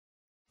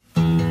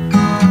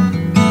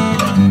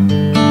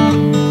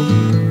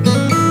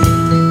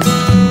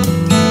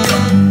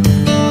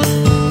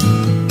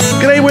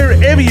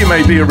wherever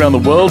you may be around the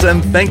world,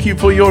 and thank you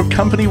for your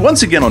company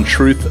once again on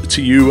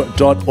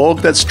truth2u.org.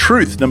 That's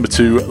truth, number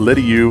 2,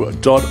 letter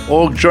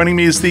u.org. Joining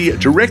me is the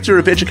Director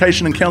of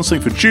Education and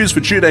Counselling for Jews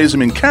for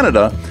Judaism in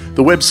Canada.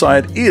 The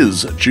website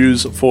is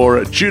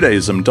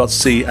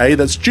jewsforjudaism.ca.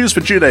 That's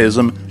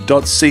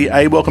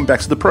jewsforjudaism.ca. Welcome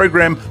back to the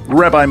program,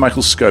 Rabbi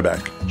Michael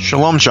Skobac.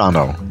 Shalom,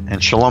 Jono,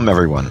 and shalom,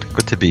 everyone.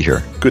 Good to be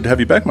here. Good to have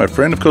you back, my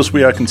friend. Of course,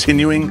 we are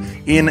continuing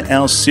in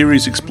our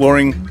series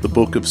exploring the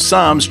book of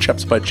Psalms,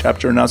 chapter by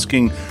chapter, and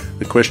asking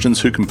the questions: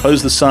 who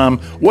composed the psalm,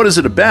 what is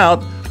it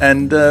about,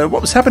 and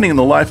what was happening in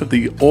the life of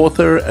the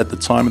author at the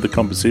time of the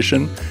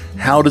composition?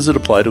 How does it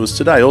apply to us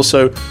today?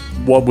 Also,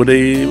 what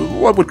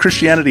would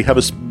Christianity have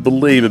us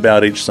believe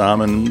about each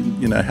psalm,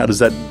 and how does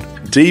that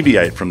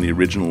deviate from the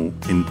original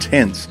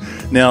intent?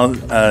 Now,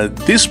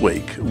 this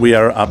week we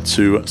are up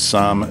to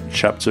Psalm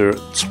chapter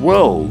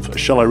 12.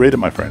 Shall I read it,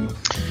 my friend?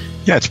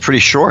 Yeah, it's pretty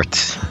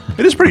short.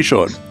 It is pretty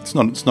short. It's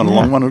not a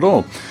long one at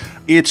all.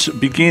 It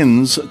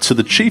begins to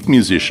the chief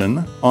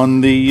musician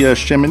on the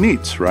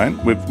Sheminit, right?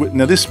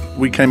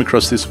 We came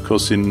across this, of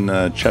course, in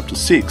chapter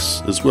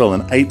 6 as well,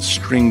 an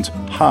 8-stringed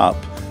harp,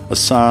 a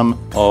psalm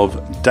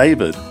of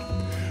David.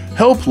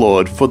 Help,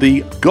 Lord, for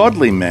the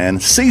godly man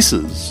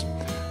ceases,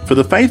 for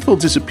the faithful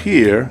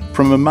disappear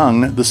from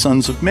among the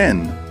sons of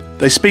men.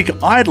 They speak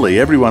idly,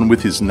 everyone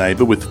with his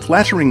neighbor, with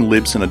flattering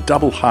lips and a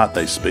double heart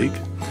they speak.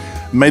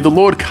 May the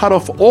Lord cut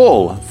off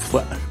all...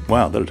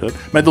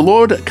 May the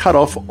Lord cut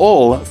off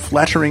all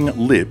flattering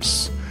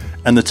lips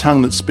and the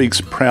tongue that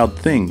speaks proud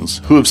things,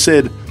 who have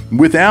said,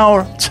 with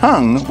our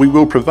tongue we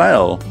will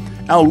prevail.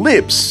 Our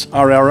lips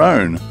are our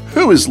own.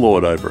 Who is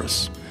Lord over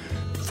us?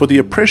 For the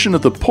oppression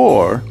of the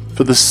poor,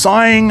 for the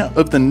sighing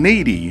of the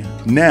needy,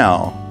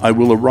 now I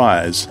will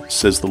arise,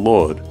 says the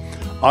Lord.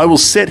 I will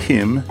set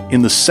him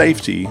in the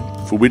safety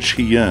for which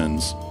he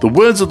yearns. The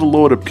words of the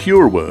Lord are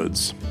pure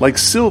words, like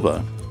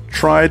silver,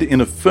 tried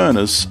in a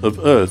furnace of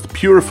earth,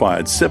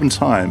 purified 7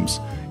 times.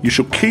 You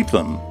shall keep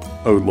them,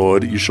 O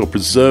Lord, you shall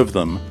preserve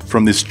them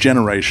from this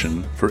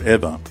generation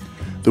forever.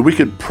 The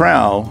wicked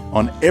prowl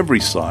on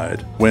every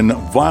side when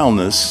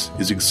vileness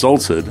is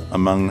exalted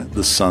among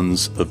the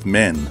sons of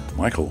men.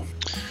 Michael.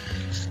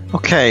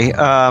 Okay,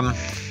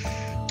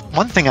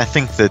 one thing I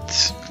think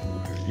that,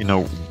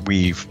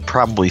 we've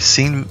probably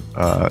seen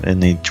in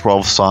the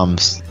 12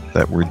 Psalms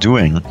that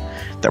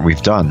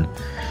we've done,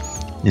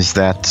 is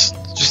that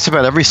just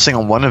about every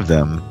single one of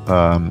them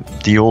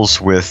deals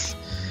with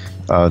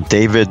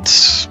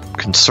David's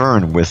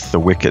concern with the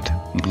wicked,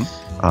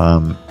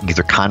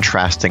 either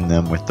contrasting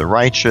them with the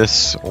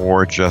righteous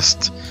or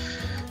just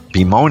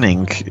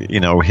bemoaning,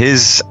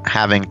 his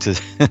having to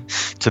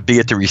to be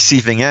at the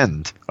receiving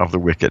end of the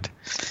wicked.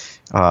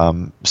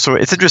 So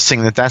it's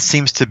interesting that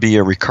seems to be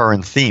a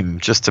recurrent theme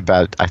just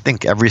about, I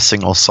think, every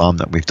single psalm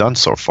that we've done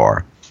so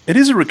far. It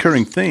is a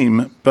recurring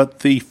theme, but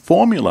the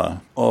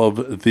formula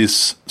of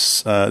this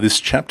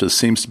chapter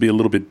seems to be a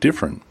little bit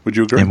different. Would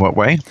you agree? In what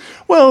way?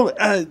 Well,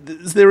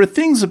 there are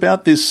things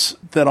about this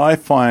that I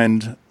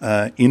find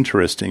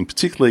interesting,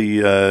 particularly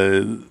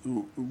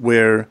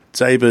where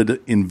David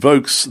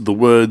invokes the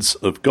words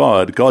of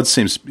God. God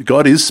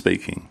is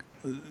speaking.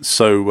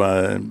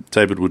 So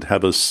David would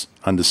have us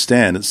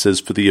understand. It says,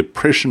 for the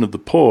oppression of the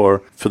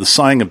poor, for the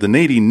sighing of the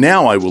needy,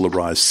 now I will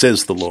arise,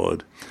 says the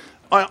Lord.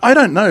 I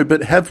don't know,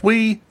 but have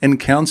we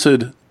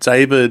encountered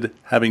David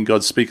having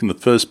God speak in the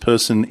first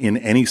person in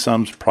any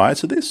Psalms prior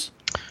to this?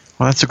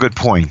 Well, that's a good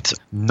point.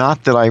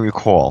 Not that I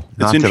recall.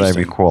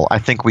 I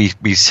think we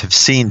have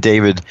seen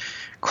David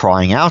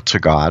crying out to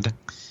God,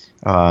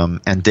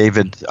 and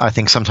David, I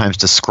think, sometimes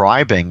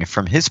describing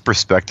from his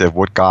perspective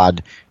what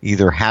God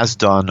either has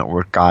done or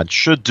what God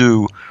should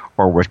do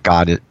or what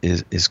God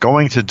is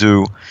going to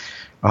do.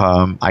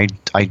 I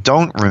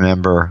don't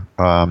remember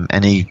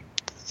any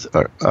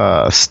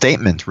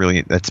statement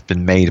really that's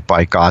been made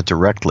by God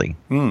directly.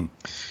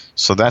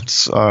 So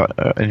that's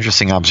an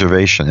interesting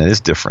observation. It is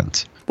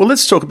different. Well,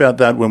 let's talk about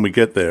that when we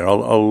get there.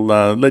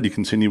 I'll let you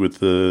continue with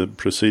the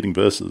preceding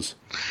verses.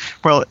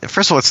 Well,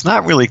 first of all, it's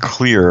not really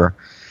clear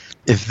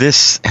if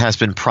this has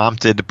been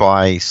prompted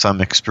by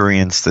some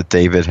experience that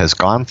David has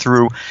gone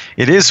through.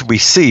 It is, we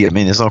see,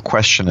 there's no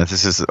question that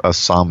this is a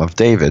Psalm of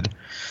David,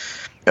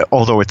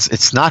 although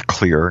it's not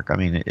clear.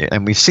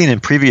 And we've seen in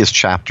previous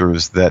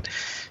chapters that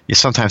you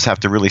sometimes have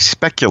to really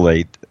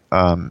speculate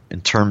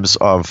in terms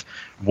of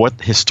what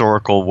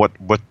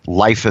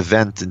life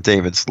event in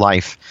David's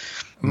life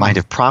might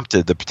have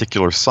prompted the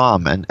particular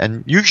psalm.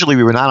 And usually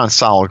we were not on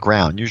solid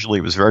ground. Usually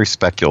it was very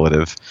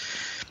speculative.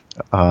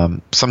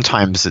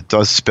 Sometimes it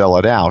does spell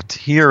it out.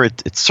 Here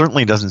it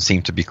certainly doesn't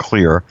seem to be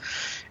clear.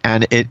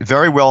 And it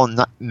very well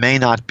may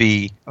not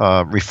be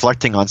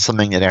reflecting on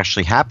something that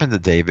actually happened to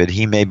David.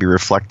 He may be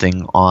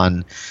reflecting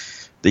on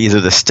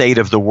either the state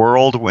of the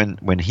world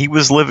when he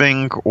was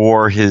living,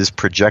 or his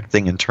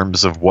projecting in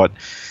terms of what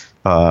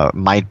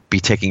might be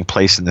taking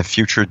place in the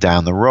future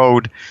down the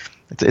road.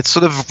 It's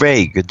sort of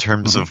vague in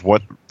terms of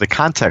what the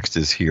context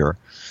is here.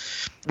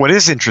 What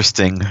is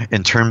interesting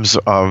in terms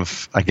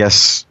of, I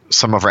guess,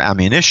 some of our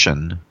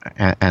ammunition,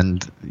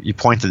 and you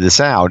pointed this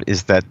out,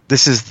 is that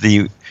this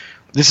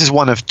is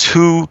one of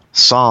two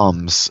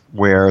psalms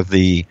where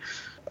the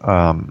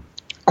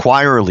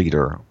choir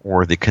leader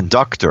or the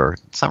conductor,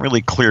 it's not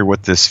really clear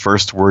what this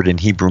first word in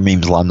Hebrew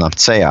means,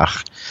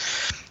 lamnatseach,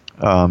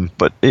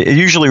 but it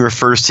usually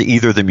refers to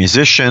either the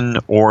musician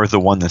or the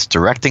one that's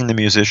directing the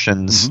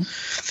musicians.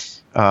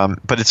 Mm-hmm.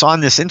 But it's on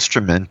this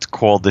instrument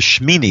called the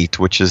shminit,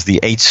 which is the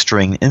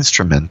 8-string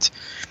instrument.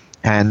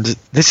 And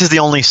this is the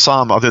only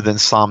psalm other than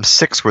Psalm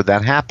 6 where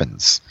that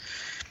happens.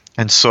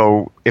 And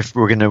so if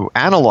we're going to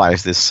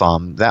analyze this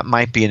psalm, that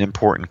might be an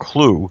important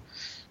clue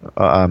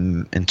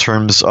in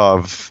terms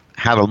of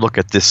how to look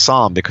at this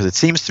psalm, because it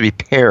seems to be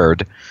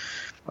paired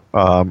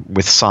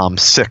with Psalm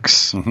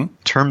 6 in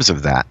terms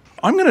of that.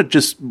 I'm going to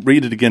just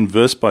read it again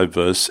verse by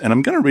verse, and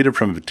I'm going to read it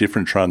from a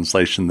different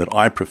translation that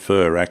I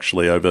prefer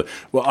actually over.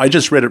 Well, I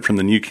just read it from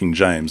the New King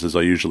James, as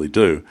I usually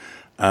do.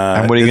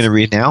 And what are you going to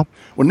read now?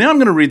 Well, now I'm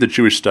going to read the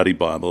Jewish Study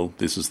Bible.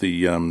 This is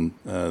the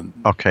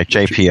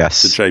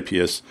JPS. The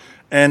JPS,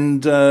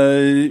 and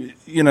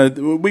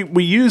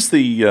we use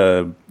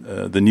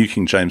the New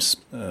King James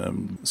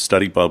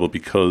Study Bible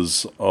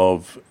because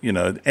of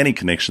any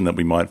connection that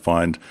we might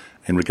find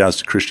in regards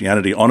to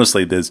Christianity.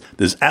 Honestly, there's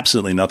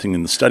absolutely nothing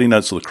in the study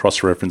notes or the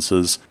cross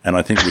references, and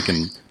I think we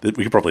can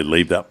probably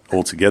leave that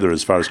altogether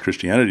as far as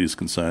Christianity is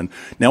concerned.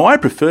 Now, I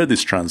prefer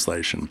this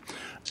translation.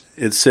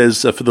 It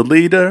says, for the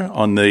leader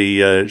on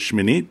the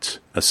Shminit,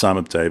 a psalm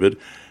of David,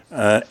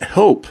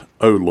 help,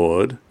 O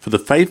Lord, for the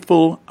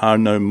faithful are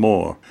no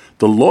more.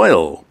 The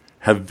loyal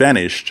have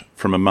vanished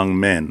from among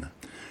men.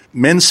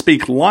 Men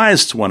speak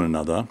lies to one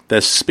another.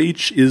 Their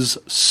speech is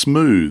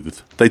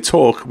smooth. They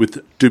talk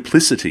with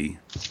duplicity.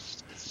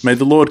 May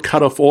the Lord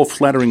cut off all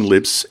flattering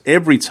lips,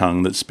 every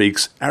tongue that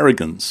speaks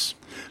arrogance.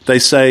 They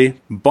say,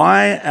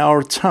 by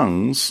our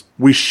tongues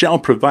we shall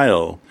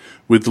prevail.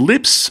 With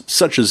lips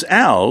such as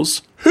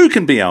ours, who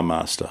can be our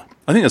master?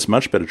 I think that's a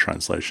much better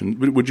translation.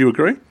 Would you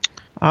agree?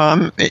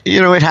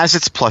 It has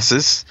its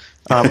pluses.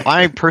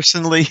 I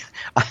personally,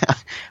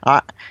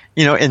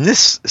 in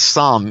this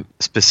psalm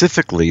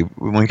specifically,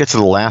 when we get to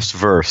the last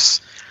verse,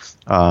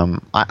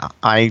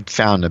 I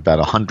found about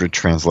 100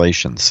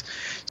 translations.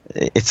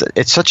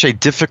 It's such a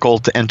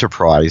difficult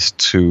enterprise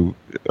to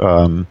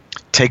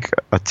take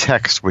a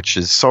text which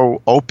is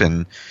so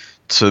open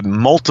to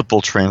multiple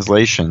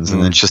translations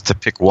and then just to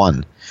pick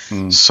one.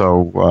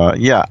 So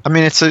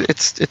it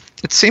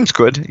seems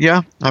good.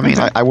 Yeah, I mean,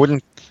 I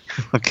wouldn't.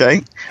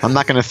 Okay, I'm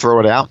not going to throw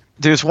it out.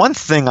 There's one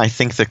thing I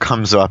think that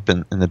comes up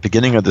in the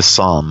beginning of the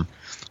psalm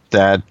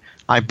that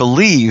I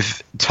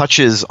believe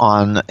touches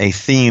on a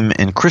theme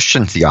in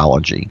Christian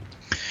theology,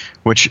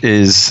 which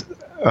is,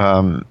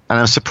 and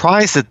I'm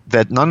surprised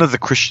that none of the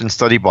Christian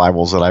study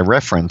Bibles that I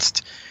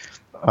referenced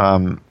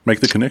make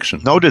the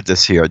connection. Noted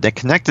this here. They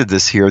connected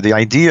this here. The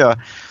idea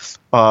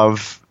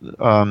of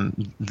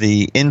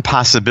the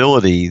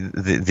impossibility,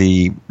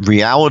 the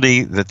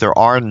reality that there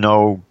are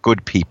no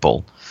good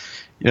people.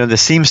 There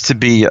seems to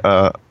be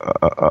an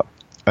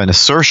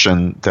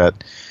assertion that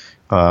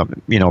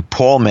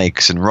Paul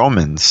makes in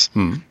Romans,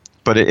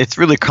 but it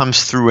really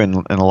comes through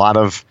in a lot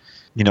of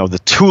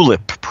the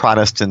tulip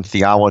Protestant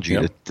theology,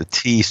 the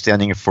T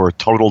standing for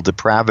total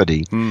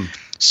depravity.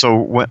 So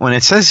when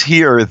it says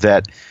here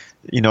that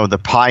the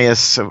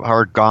pious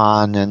are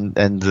gone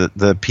and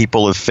the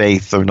people of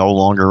faith are no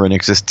longer in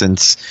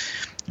existence,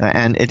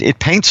 and it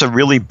paints a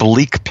really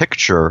bleak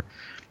picture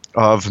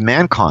of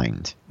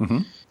mankind.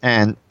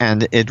 And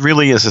it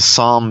really is a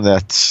psalm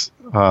that's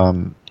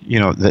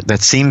that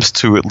seems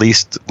to at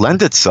least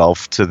lend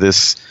itself to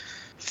this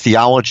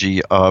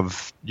theology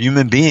of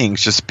human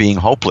beings just being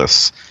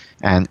hopeless,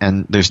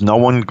 and there's no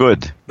one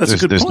good.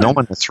 There's no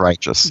one that's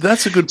righteous.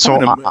 That's a good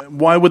point. So,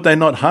 why would they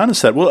not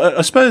harness that? Well,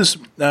 I suppose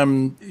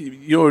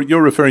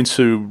you're referring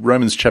to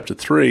Romans chapter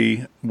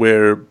 3,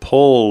 where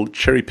Paul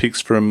cherry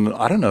picks from,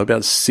 I don't know,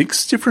 about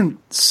 6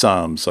 different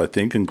psalms, I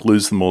think, and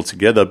glues them all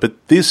together.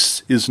 But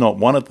this is not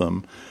one of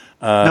them.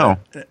 No,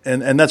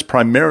 and that's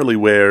primarily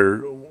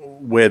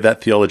where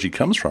that theology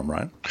comes from,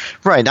 right?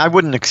 Right. I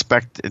wouldn't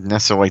expect it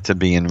necessarily to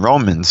be in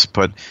Romans,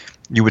 but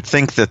you would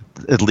think that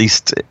at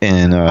least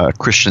in a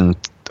Christian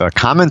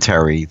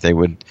commentary, they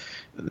would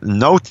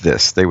note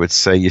this. They would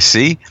say, "You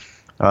see,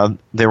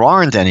 there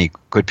aren't any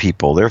good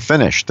people. They're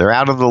finished. They're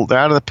out of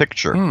the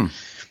picture."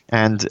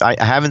 And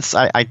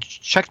I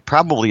checked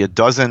probably a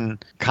dozen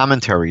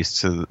commentaries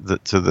to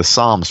the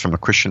Psalms from a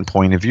Christian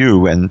point of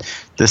view, and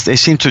they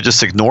seem to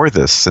just ignore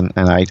this. And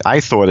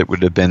I thought it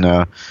would have been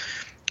a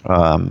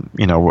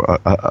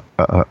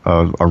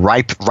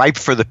ripe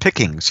for the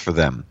pickings for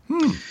them.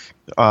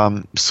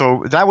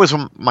 So that was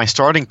my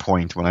starting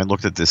point when I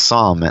looked at this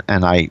psalm,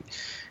 and I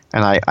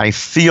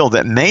feel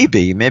that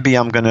maybe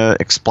I'm going to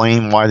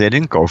explain why they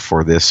didn't go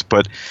for this,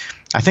 but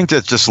I think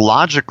that just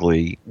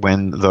logically,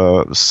 when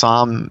the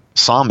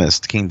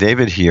psalmist, King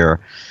David here,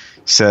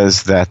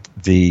 says that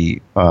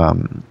the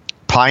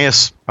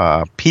pious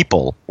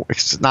people,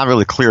 it's not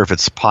really clear if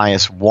it's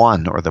pious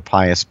one or the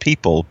pious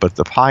people, but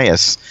the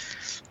pious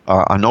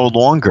are no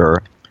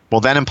longer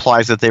well, that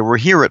implies that they were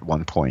here at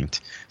one point.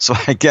 So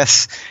I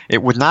guess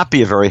it would not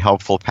be a very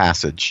helpful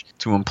passage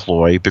to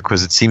employ,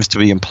 because it seems to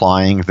be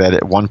implying that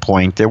at one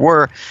point there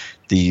were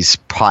these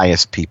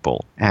pious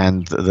people,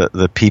 and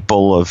the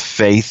people of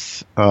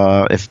faith,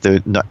 if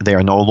they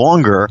are no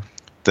longer,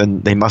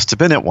 then they must have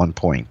been at one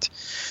point.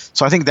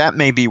 So I think that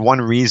may be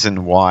one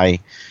reason why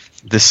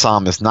this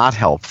psalm is not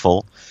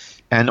helpful.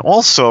 And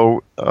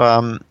also,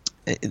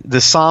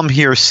 the psalm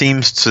here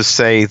seems to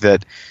say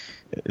that,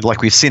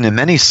 like we've seen in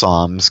many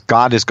psalms,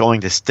 God is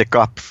going to stick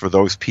up for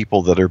those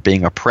people that are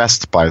being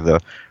oppressed by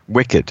the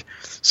wicked.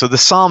 So the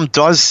psalm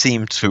does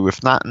seem to,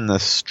 if not in the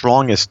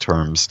strongest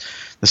terms,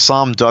 the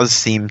psalm does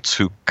seem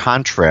to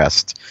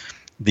contrast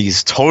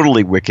these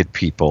totally wicked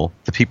people,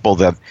 the people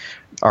that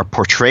are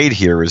portrayed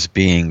here as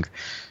being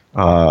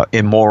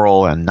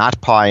immoral and not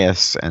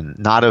pious and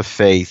not of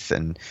faith,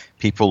 and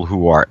people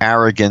who are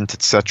arrogant,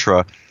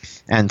 etc.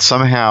 And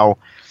somehow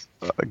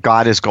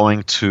God is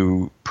going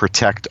to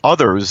protect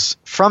others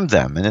from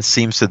them. And it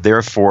seems to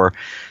therefore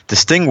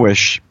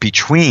distinguish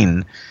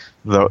between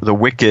the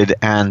wicked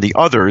and the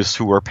others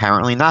who are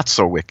apparently not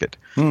so wicked.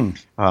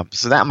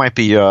 So that might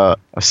be a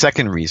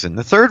second reason.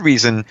 The third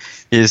reason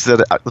is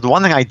that the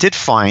one thing I did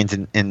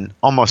find in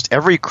almost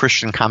every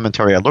Christian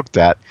commentary I looked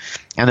at,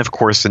 and of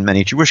course in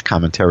many Jewish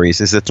commentaries,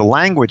 is that the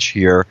language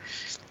here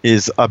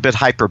is a bit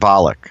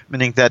hyperbolic,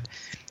 meaning that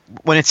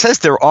when it says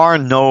there are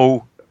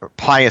no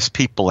pious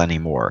people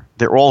anymore,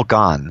 they're all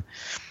gone,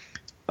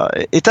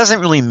 it doesn't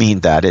really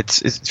mean that.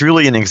 It's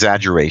really an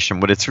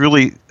exaggeration. What it's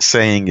really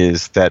saying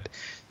is that,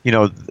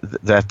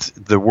 that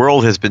the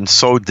world has been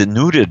so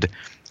denuded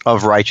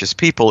of righteous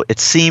people, it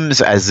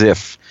seems as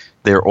if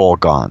they're all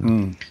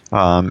gone.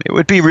 It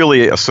would be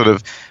really a sort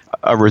of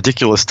a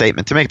ridiculous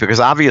statement to make, because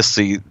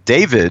obviously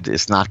David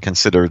is not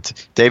considered.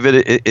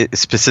 David it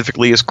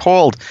specifically is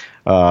called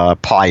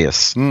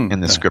pious in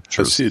the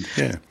scriptures.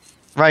 Yeah.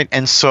 Right,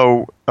 and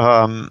so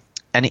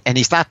and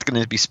he's not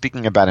going to be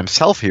speaking about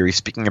himself here. He's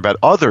speaking about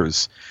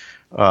others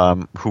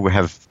who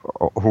are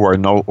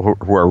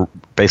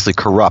basically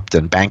corrupt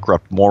and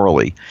bankrupt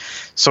morally.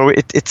 So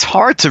it's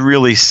hard to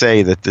really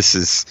say that this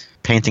is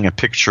painting a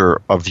picture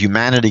of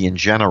humanity in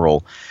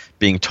general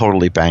being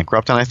totally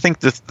bankrupt. And I think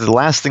that the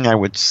last thing I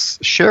would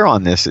share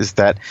on this is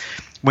that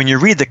when you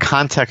read the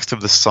context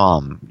of the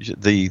psalm,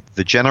 the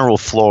general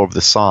flow of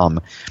the psalm,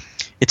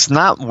 it's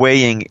not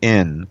weighing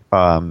in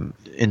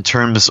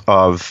terms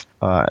of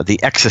the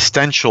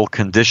existential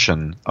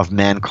condition of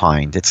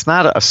mankind. It's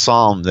not a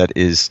psalm that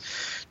is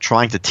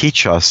trying to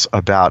teach us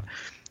about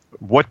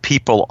what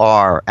people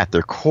are at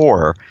their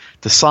core.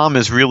 The psalm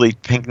is really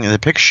painting the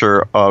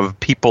picture of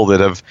people that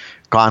have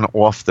gone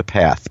off the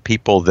path,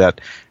 people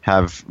that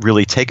have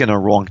really taken a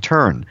wrong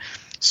turn.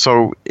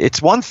 So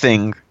it's one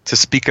thing to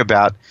speak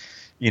about,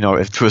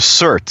 to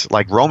assert,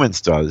 like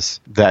Romans does,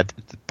 that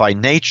by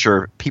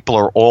nature people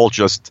are all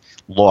just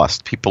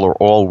lost, people are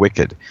all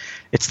wicked.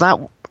 It's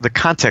not the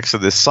context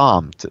of this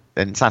psalm,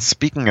 and it's not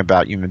speaking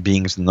about human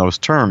beings in those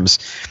terms.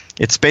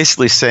 It's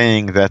basically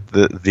saying that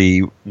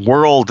the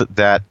world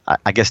that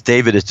I guess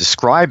David is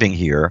describing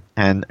here,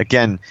 and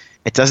again,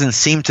 it doesn't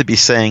seem to be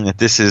saying that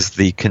this is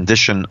the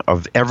condition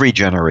of every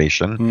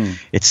generation.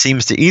 It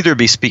seems to either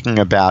be speaking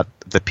about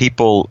the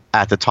people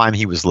at the time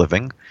he was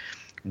living,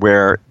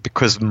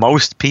 because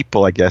most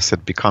people, I guess,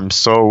 had become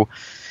so.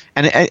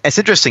 And it's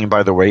interesting,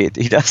 by the way,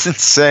 he doesn't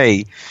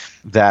say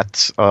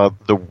that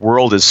the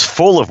world is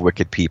full of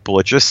wicked people.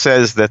 It just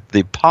says that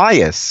the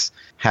pious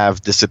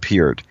have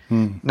disappeared.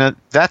 Now,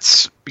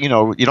 that's, you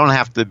don't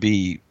have to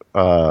be,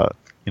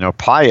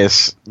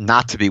 pious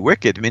not to be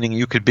wicked, meaning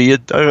you could be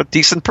a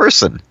decent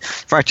person,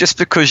 right? Just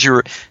because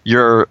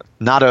you're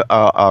not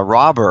a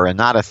robber and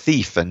not a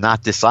thief and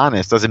not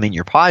dishonest doesn't mean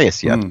you're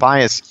pious yet.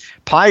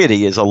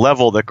 Piety is a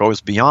level that goes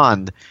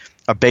beyond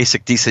a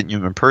basic decent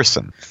human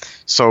person.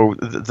 So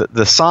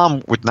the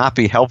psalm would not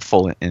be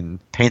helpful in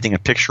painting a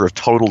picture of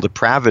total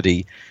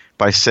depravity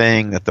by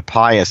saying that the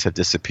pious have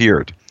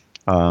disappeared.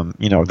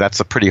 That's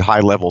a pretty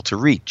high level to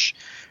reach.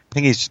 I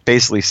think he's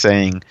basically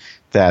saying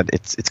that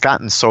it's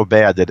gotten so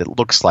bad that it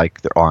looks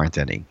like there aren't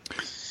any.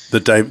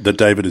 That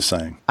David is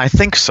saying. I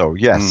think so.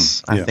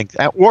 Yes, I think,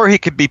 or he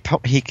could be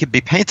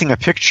painting a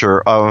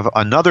picture of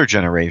another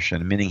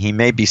generation, meaning he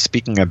may be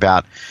speaking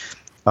about.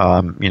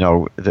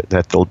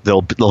 That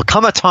there'll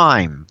come a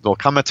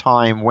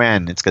time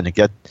when it's going to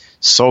get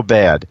so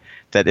bad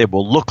that it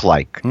will look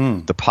like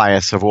the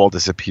pious have all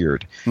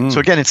disappeared. So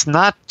again, it's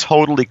not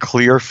totally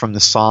clear from the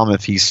psalm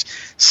if he's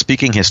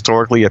speaking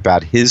historically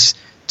about his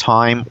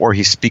time, or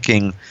he's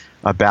speaking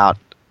about,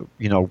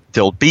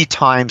 there'll be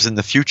times in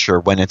the future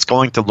when it's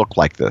going to look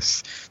like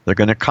this. There are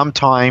going to come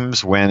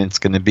times when it's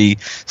going to be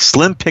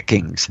slim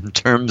pickings in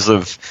terms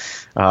of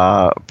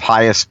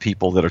pious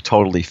people that are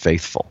totally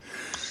faithful.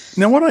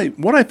 Now,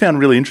 what I found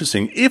really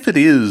interesting, if it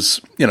is,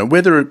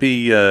 whether it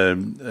be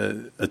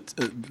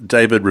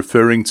David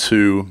referring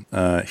to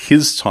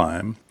his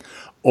time,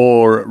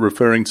 or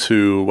referring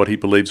to what he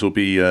believes will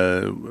be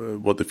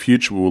what the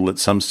future will at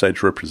some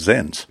stage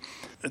represent,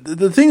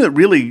 the thing that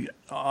really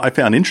I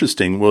found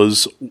interesting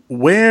was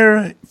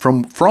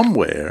from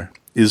where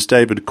is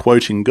David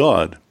quoting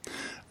God?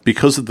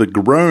 Because of the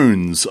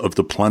groans of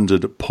the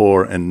plundered,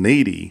 poor, and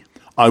needy,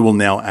 I will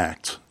now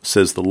act,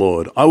 says the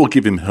Lord. I will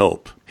give him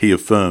help, he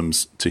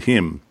affirms to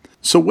him.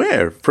 So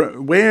where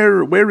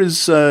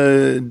is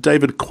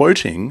David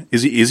quoting?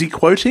 Is he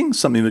quoting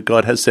something that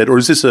God has said, or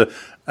is this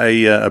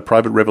a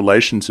private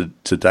revelation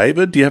to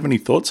David? Do you have any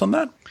thoughts on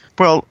that?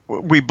 Well,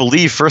 we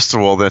believe, first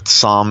of all, that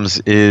Psalms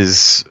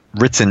is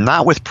written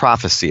not with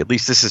prophecy. At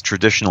least this is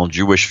traditional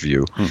Jewish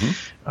view.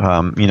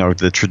 Mm-hmm.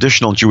 The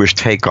traditional Jewish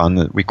take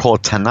on we call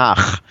it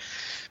Tanakh,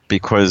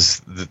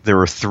 because there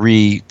are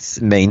three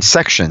main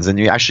sections, and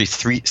you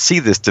actually see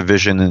this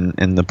division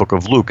in the book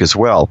of Luke as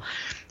well.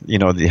 You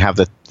have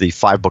the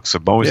 5 books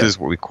of Moses,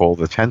 what we call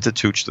the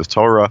Pentateuch, the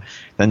Torah.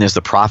 Then there's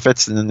the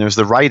prophets, and then there's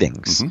the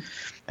writings. Mm-hmm.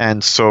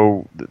 And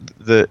so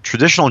the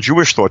traditional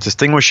Jewish thought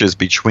distinguishes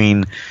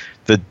between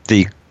the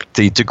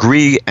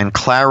degree and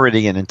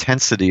clarity and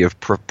intensity of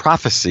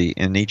prophecy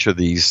in each of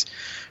these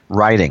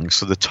writings.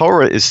 So the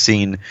Torah is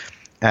seen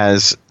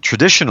as,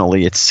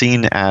 traditionally, it's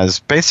seen as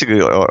basically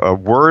a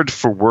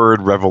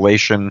word-for-word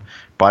revelation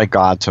by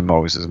God to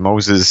Moses.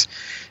 Moses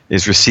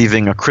is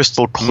receiving a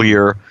crystal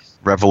clear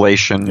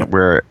revelation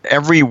where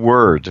every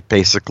word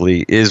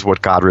basically is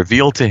what God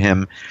revealed to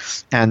him.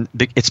 And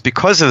it's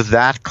because of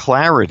that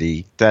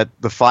clarity that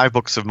the 5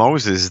 books of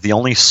Moses is the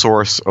only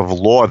source of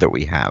law that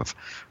we have.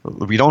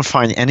 We don't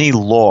find any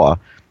law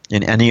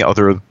in any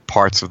other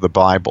parts of the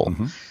Bible.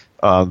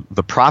 Mm-hmm.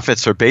 The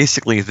prophets are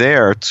basically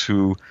there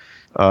to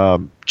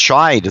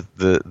chide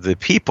the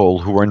people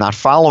who are not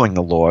following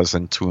the laws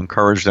and to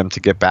encourage them to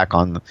get back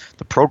on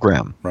the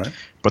program. Right.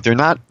 But they're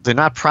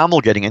not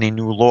promulgating any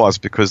new laws,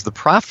 because the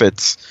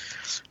prophets,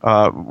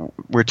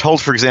 we're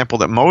told, for example,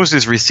 that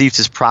Moses received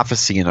his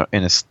prophecy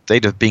in a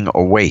state of being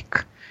awake.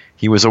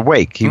 He was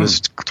awake. He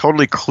was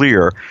totally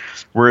clear.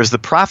 Whereas the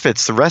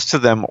prophets, the rest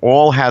of them,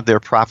 all had their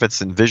prophets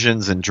and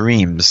visions and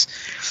dreams.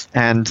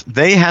 And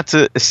they had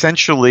to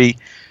essentially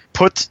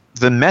put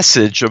the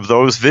message of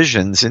those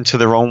visions into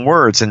their own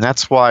words. And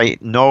that's why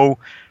no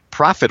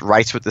prophet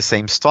writes with the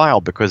same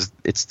style, because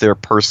it's their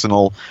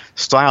personal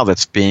style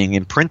that's being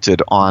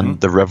imprinted on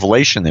the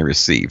revelation they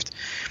received.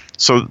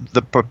 So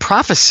the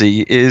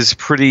prophecy is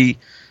pretty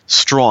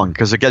strong,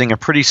 because they're getting a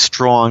pretty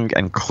strong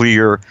and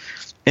clear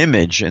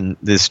image in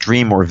this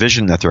dream or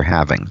vision that they're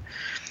having.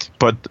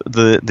 But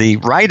the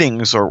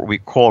writings are what we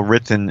call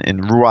written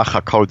in Ruach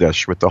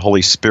HaKodesh, with the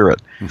Holy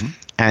Spirit. Mm-hmm.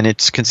 And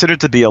it's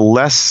considered to be a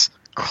less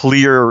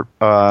clear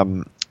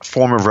form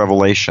of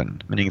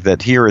revelation, meaning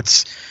that here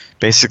it's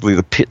basically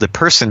the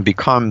person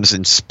becomes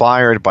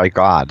inspired by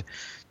God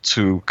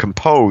to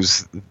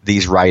compose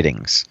these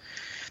writings.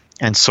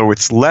 And so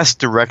it's less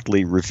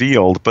directly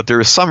revealed, but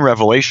there is some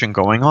revelation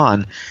going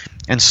on.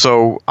 And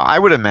so I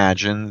would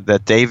imagine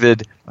that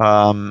David,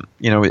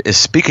 is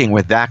speaking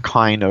with that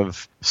kind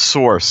of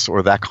source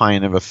or that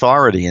kind of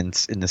authority in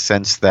the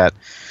sense that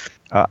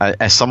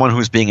as someone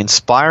who's being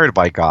inspired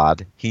by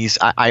God,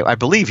 I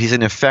believe he's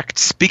in effect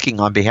speaking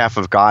on behalf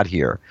of God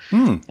here.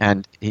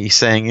 And he's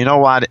saying, you know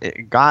what,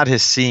 God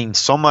has seen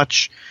so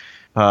much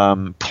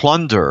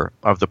plunder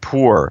of the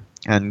poor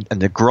and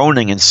the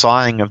groaning and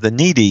sighing of the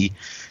needy,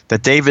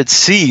 that David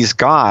sees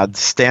God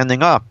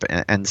standing up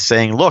and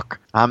saying, look,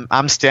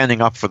 I'm standing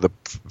up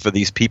for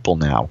these people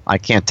now. I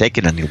can't take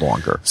it any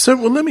longer. So,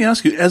 well, let me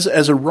ask you, as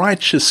a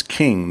righteous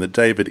king that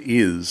David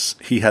is,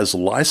 he has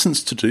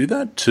license to do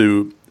that?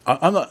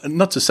 I'm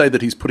not to say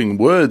that he's putting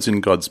words in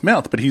God's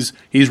mouth, but he's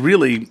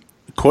really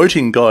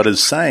quoting God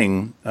as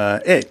saying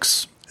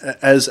X.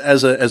 As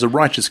a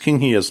righteous king,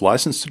 he has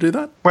license to do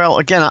that? Well,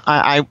 again,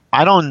 I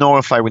don't know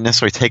if I would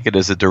necessarily take it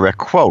as a direct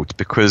quote,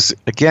 because,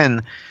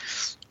 again,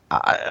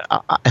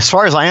 as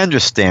far as I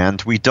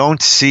understand, we don't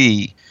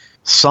see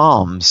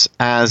Psalms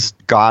as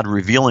God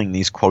revealing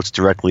these quotes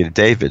directly to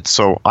David.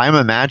 So I'm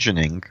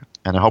imagining,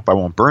 and I hope I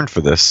won't burn for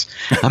this,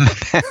 I'm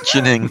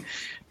imagining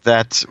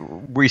that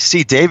we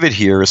see David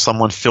here as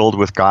someone filled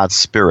with God's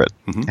Spirit,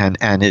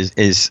 and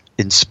is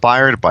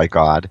inspired by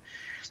God.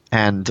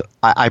 And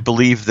I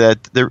believe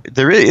that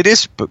it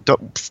is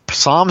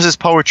Psalms is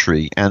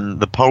poetry, and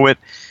the poet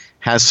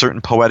has certain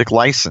poetic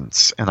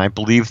license. And I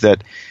believe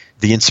that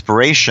the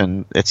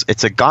inspiration,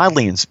 it's a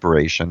godly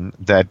inspiration,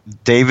 that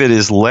David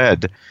is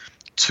led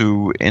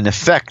to, in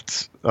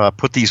effect,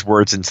 put these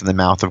words into the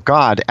mouth of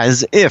God,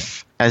 as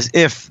if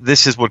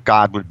this is what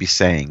God would be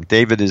saying.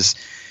 David is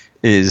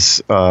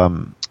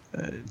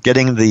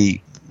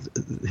getting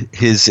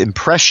his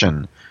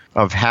impression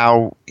of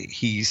how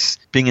he's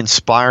being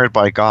inspired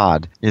by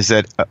God, is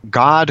that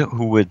God,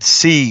 who would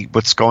see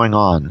what's going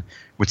on,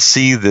 would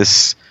see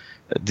these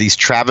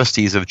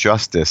travesties of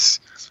justice.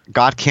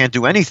 God can't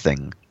do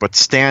anything but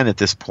stand at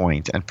this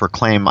point and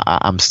proclaim,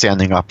 I'm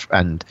standing up,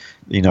 and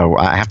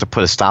I have to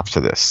put a stop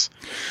to this.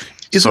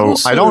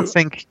 I don't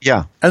think,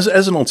 As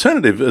an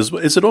alternative,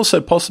 is it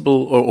also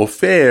possible or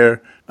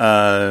fair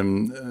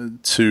to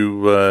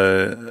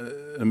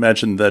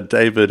imagine that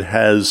David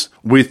has,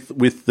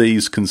 with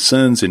these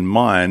concerns in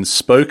mind,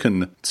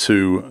 spoken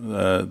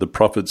to the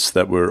prophets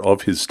that were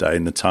of his day,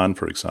 Nathan,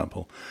 for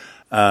example.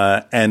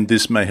 And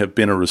this may have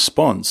been a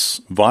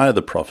response via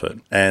the prophet,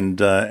 and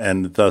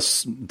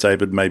thus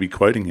David may be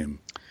quoting him.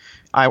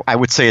 I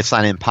would say it's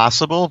not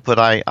impossible, but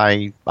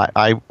I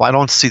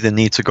don't see the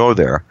need to go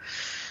there.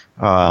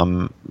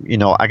 Again,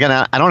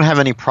 I don't have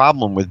any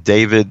problem with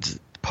David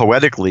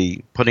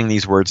poetically putting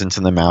these words into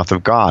the mouth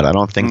of God. I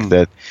don't think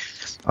that,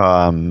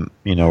 I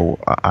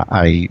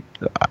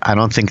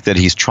don't think that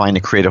he's trying to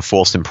create a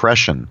false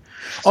impression.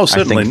 Oh,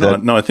 certainly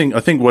not. No, I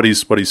think what he's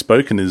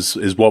spoken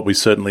is what we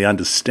certainly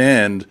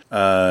understand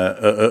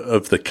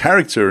of the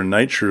character and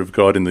nature of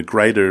God in the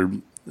greater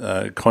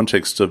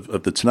context of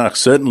the Tanakh.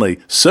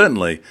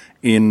 Certainly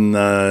in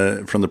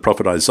from the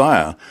prophet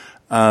Isaiah,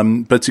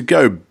 but to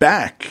go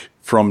back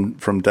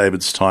from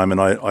David's time,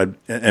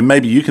 and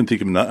maybe you can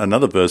think of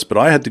another verse, but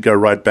I had to go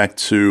right back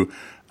to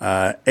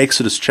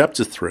Exodus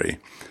chapter 3,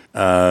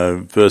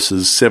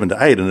 verses 7 to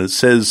 8, and it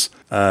says,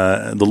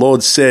 "The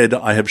Lord said,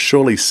 I have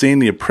surely seen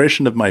the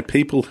oppression of my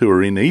people who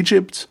are in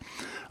Egypt.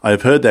 I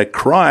have heard their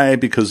cry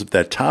because of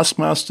their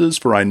taskmasters,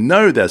 for I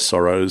know their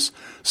sorrows,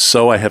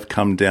 so I have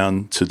come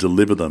down to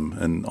deliver them."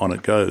 And on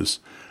it goes.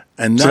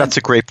 And so that's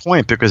a great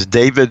point, because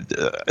David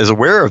is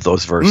aware of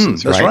those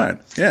verses, that's right?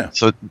 Yeah.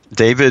 So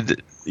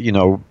David,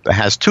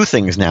 has two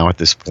things now at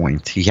this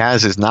point. He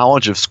has his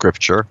knowledge of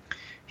Scripture.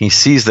 He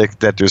sees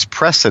that there's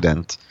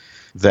precedent,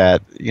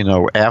 that,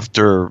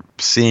 after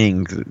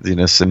seeing,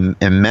 some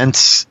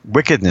immense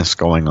wickedness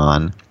going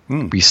on,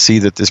 we see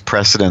that there's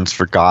precedence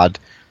for God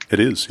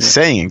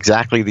saying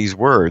exactly these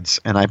words.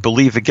 And I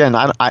believe, again,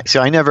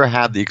 I never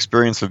had the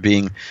experience of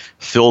being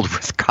filled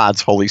with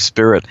God's Holy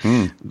Spirit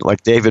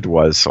like David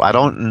was. So I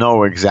don't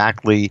know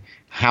exactly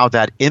how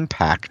that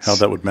impacts. How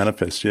that would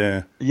manifest,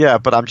 yeah. Yeah,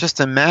 but I'm just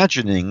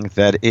imagining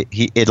that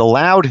it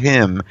allowed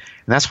him,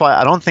 and that's why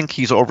I don't think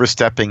he's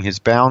overstepping his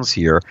bounds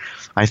here.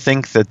 I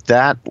think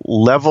that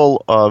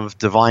level of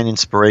divine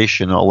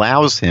inspiration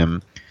allows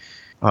him,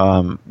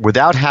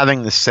 without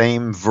having the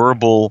same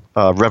verbal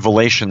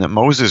revelation that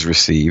Moses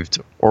received,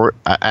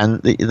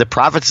 and the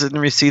prophets didn't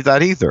receive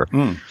that either.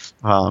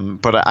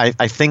 But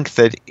I think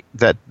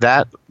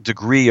that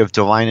degree of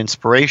divine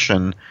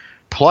inspiration,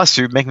 plus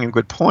you're making a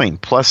good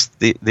point, plus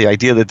the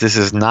idea that this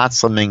is not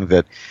something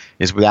that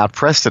is without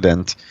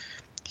precedent,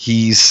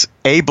 he's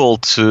able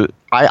to,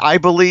 I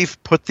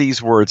believe, put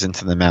these words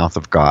into the mouth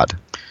of God.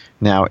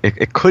 Now,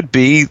 it could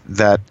be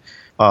that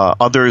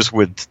others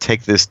would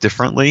take this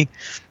differently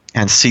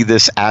and see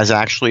this as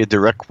actually a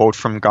direct quote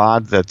from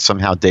God that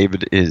somehow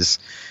David is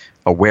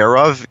aware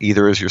of,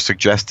 either as you're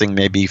suggesting,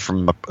 maybe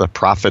from a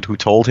prophet who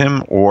told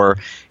him, or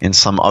in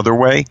some other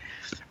way.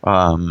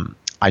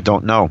 I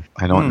don't know.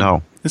 I don't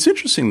know. It's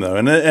interesting, though,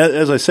 and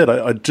as I said,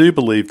 I do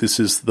believe this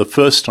is the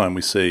first time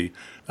we see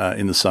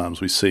in the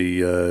Psalms, we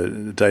see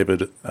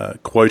David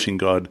quoting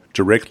God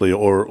directly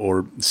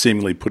or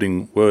seemingly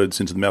putting words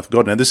into the mouth of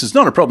God. Now, this is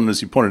not a problem,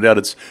 as you pointed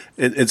out.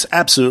 It's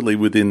absolutely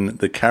within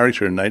the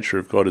character and nature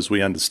of God as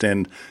we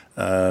understand.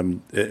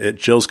 It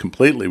gels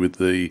completely with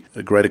the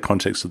greater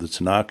context of the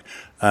Tanakh.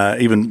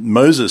 Even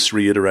Moses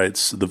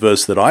reiterates the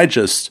verse that I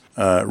just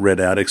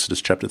read out,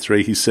 Exodus chapter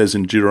 3. He says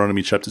in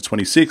Deuteronomy chapter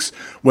 26,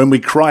 "When we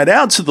cried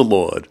out to the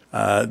Lord,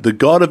 the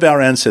God of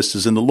our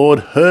ancestors, and the Lord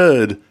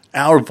heard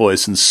our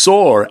voice and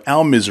saw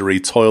our misery,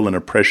 toil, and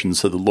oppression,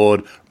 so the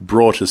Lord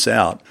brought us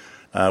out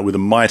with a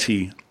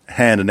mighty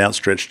hand and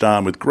outstretched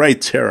arm, with great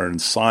terror and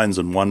signs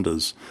and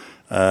wonders."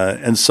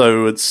 And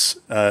so it's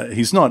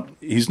he's not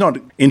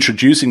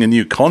introducing a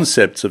new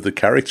concept of the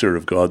character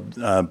of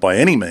God by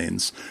any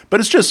means, but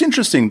it's just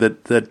interesting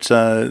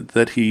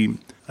that he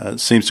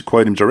seems to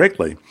quote him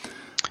directly.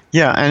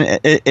 Yeah, and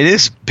it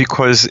is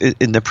because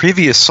in the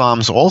previous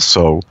Psalms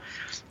also,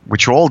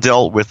 which all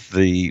dealt with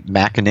the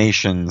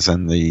machinations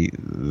and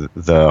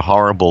the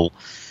horrible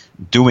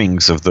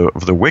doings of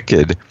the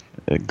wicked,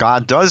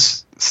 God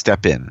does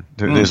step in.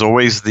 There's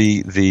always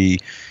the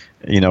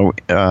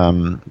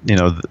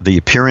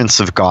appearance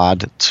of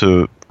God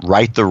to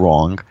right the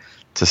wrong,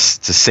 to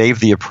save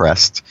the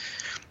oppressed,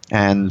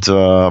 and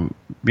so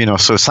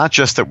it's not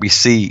just that we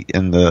see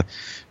in the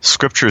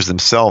scriptures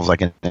themselves,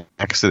 like in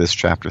Exodus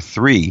chapter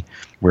 3,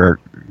 where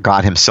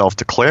God Himself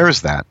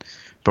declares that,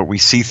 but we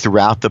see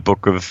throughout the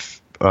book of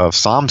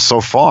Psalms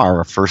so far,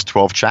 our first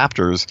 12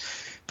 chapters,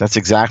 that's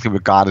exactly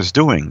what God is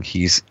doing.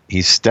 He's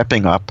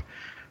stepping up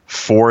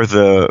for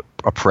the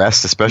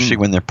oppressed, especially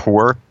when they're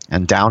poor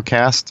and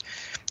downcast.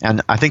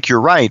 And I think you're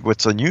right.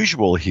 What's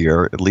unusual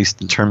here, at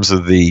least in terms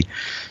of the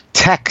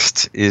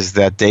text, is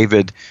that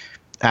David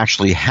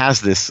actually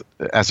has this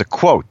as a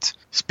quote,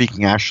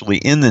 speaking actually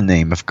in the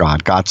name of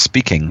God, God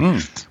speaking,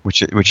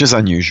 which is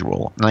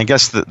unusual. And I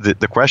guess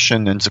the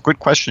question, and it's a good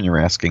question you're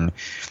asking,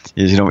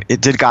 is,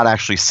 did God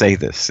actually say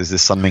this? Is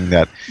this something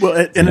that...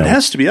 Well, and it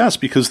has to be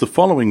asked, because the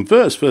following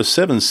verse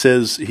 7,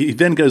 says, he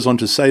then goes on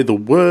to say, "The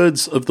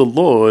words of the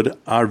Lord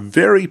are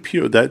very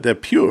pure." They're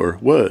pure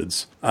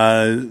words.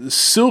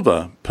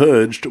 "Silver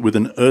purged with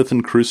an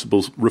earthen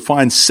crucible,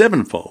 refined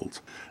sevenfold.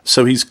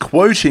 So he's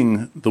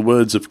quoting the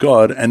words of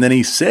God, and then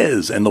he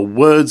says, and the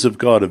words of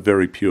God are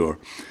very pure.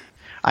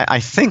 I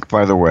think,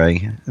 by the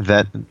way,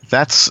 that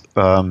that's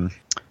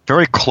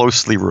very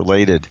closely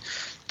related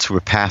to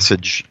a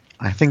passage,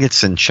 I think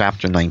it's in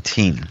chapter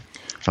 19,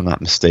 if I'm not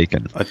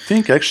mistaken. I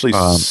think actually,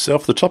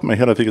 off the top of my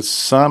head, I think it's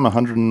Psalm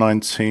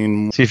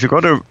 119. See, if you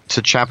go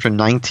to chapter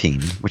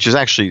 19, which is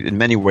actually, in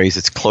many ways,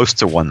 it's close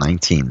to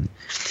 119,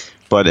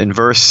 but in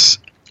verse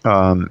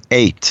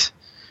 8,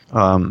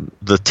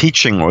 the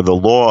teaching or the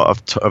law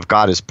of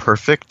God is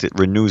perfect. It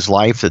renews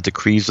life. The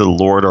decrees of the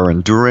Lord are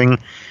enduring,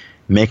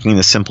 making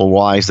the simple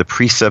wise. The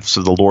precepts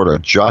of the Lord are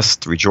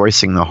just,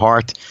 rejoicing the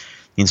heart.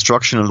 The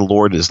instruction of the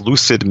Lord is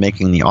lucid,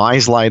 making the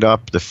eyes light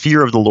up. The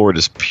fear of the Lord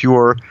is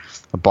pure,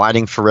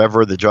 abiding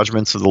forever. The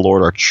judgments of the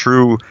Lord are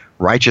true,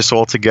 righteous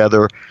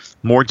altogether,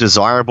 more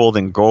desirable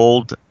than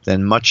gold,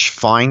 than much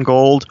fine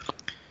gold,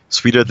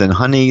 sweeter than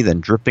honey,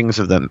 than drippings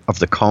of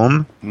the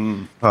comb.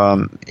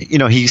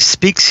 He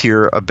speaks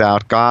here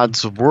about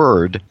God's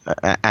word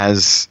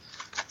as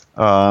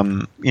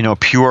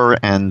pure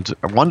and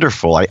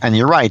wonderful. And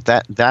you're right,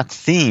 that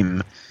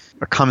theme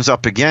comes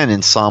up again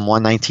in Psalm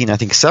 119, I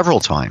think several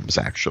times,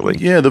 actually.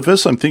 Yeah, the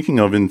verse I'm thinking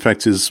of, in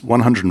fact, is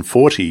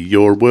 140.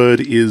 Your word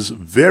is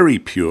very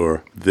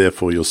pure,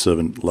 therefore your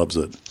servant loves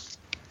it.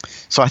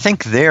 So I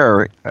think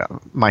there,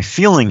 my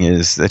feeling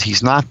is that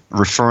he's not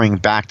referring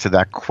back to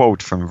that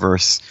quote from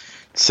verse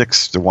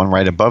 6, the one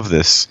right above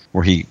this,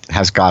 where he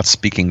has God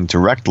speaking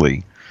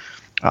directly.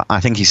 I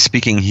think he's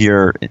speaking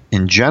here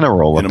in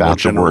general about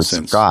the words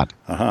sense. Of God.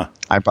 Uh-huh.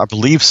 I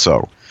believe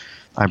so.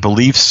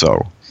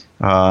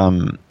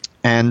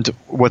 And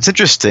what's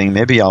interesting,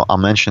 maybe I'll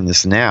mention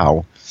this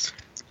now,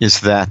 is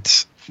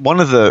that one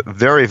of the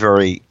very,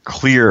 very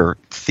clear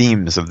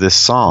themes of this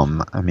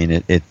psalm, I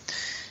mean,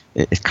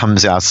 it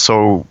comes out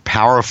so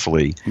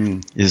powerfully,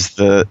 is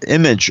the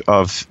image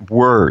of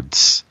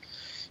words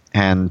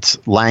and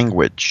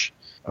language.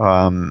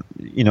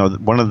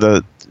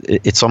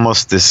 It's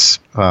almost this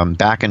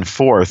back and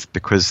forth,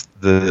 because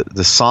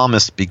the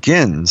psalmist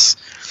begins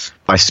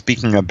by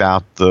speaking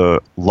about the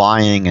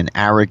lying and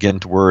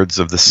arrogant words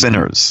of the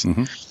sinners,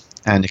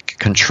 and it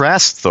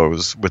contrasts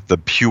those with the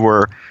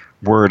pure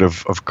word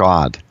of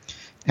God.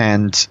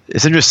 And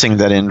it's interesting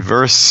that in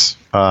verse,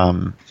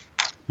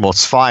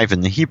 it's 5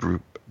 in the Hebrew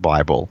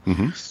Bible,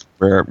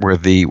 where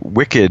the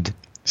wicked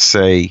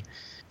say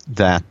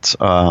that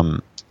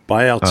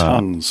by our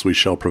tongues we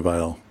shall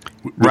prevail.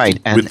 Right.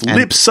 With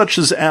lips such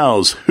as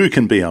ours, who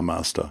can be our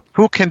master?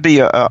 Who can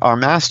be our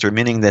master?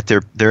 Meaning that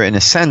they're in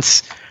a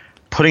sense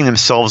putting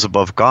themselves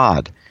above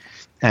God.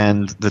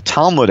 And the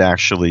Talmud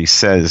actually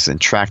says in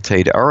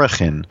Tractate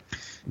Erechim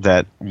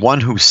that one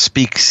who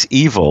speaks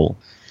evil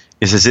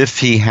is as if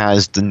he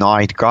has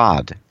denied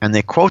God. And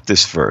they quote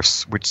this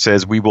verse, which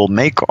says, "We will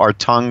make our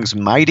tongues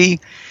mighty,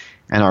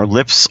 and our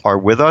lips are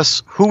with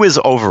us. Who is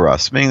over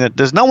us?" Meaning that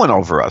there's no one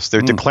over us.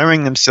 They're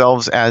declaring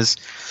themselves as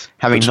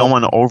having no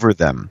one over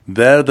them.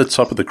 They're the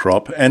top of the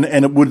crop. And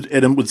it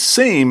would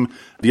seem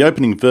the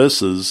opening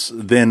verses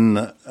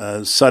then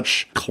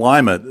such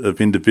climate of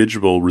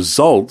individual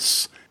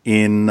results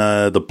in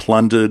the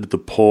plundered, the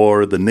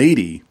poor, the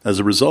needy as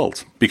a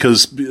result.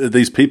 Because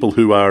these people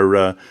who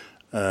are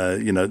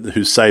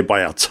who say,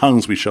 by our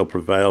tongues we shall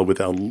prevail,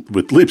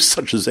 with lips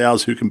such as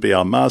ours, who can be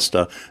our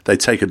master, they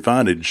take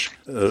advantage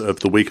of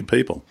the weaker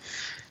people.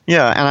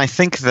 Yeah, and I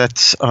think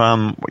that,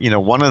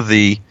 one of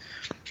the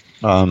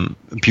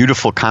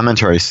beautiful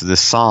commentaries to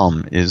this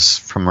psalm is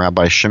from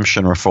Rabbi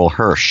Shimshon Raphael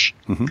Hirsch.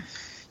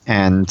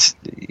 And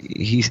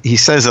he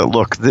says that,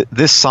 look,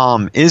 this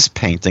psalm is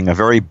painting a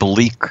very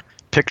bleak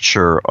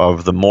picture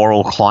of the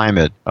moral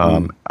climate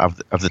of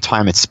the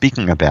time it's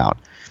speaking about.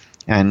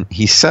 And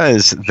he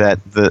says that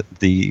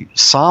the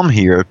psalm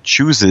here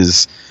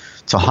chooses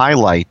to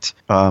highlight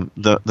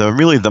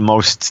the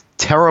most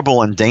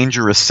terrible and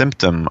dangerous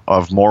symptom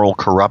of moral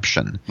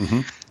corruption.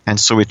 And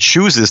so it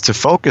chooses to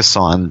focus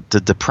on the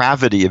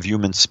depravity of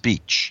human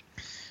speech,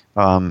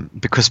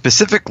 because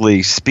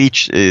specifically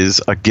speech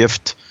is a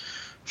gift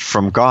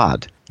from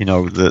God.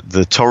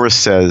 The Torah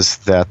says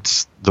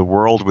that the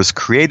world was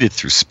created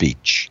through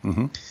speech.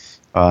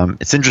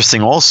 It's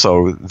interesting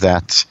also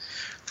that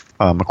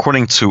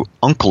according to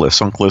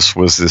Onkelos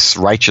was this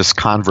righteous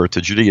convert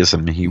to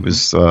Judaism. He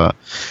was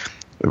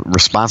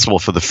responsible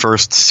for the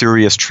first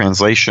serious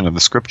translation of the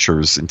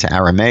scriptures into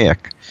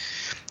Aramaic.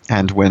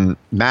 And when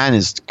man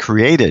is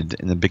created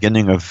in the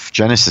beginning of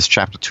Genesis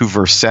chapter 2,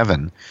 verse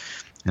 7,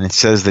 and it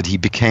says that he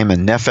became a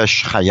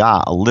nefesh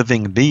chaya, a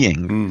living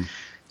being.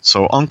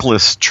 So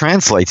Onkelos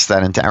translates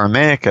that into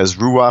Aramaic as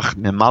ruach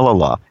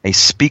nimalala, a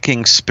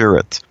speaking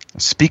spirit,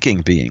 a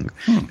speaking being.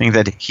 Meaning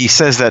that he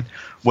says that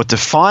what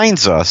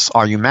defines us,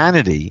 our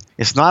humanity,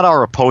 is not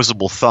our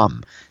opposable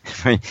thumb.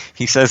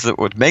 He says that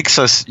what makes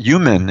us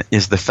human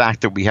is the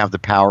fact that we have the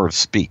power of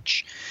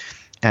speech.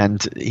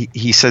 And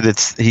he says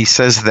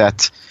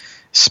that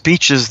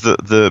speech is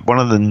the one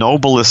of the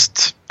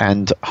noblest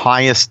and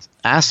highest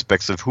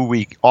aspects of who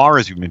we are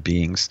as human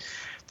beings.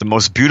 The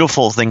most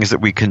beautiful things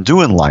that we can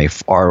do in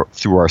life are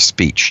through our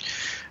speech.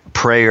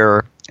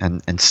 Prayer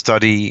and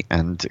study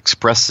and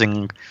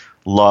expressing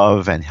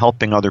love and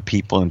helping other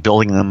people and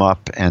building them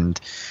up. And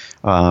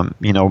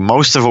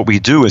most of what we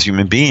do as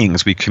human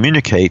beings, we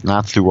communicate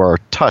not through our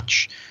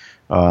touch.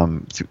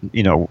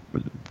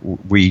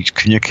 We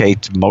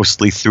communicate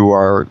mostly through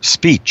our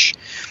speech.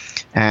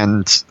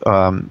 And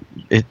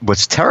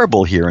what's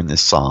terrible here in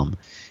this psalm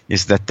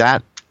is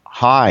that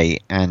high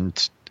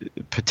and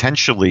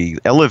potentially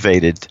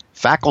elevated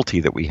faculty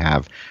that we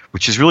have,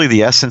 which is really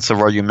the essence of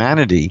our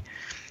humanity,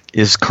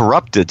 is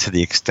corrupted to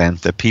the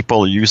extent that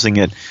people are using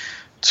it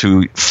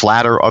to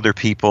flatter other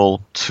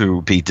people,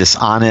 to be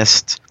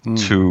dishonest,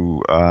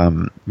 to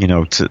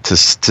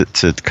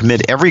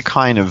commit every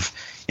kind of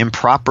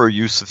improper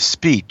use of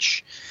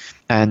speech.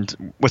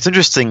 And what's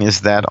interesting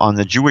is that on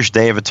the Jewish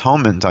Day of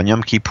Atonement, on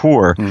Yom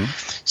Kippur,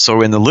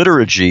 so in the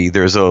liturgy,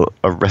 there's a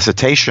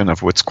recitation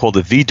of what's called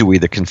the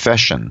vidui, the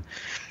confession.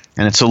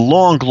 And it's a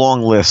long,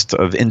 long list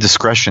of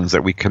indiscretions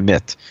that we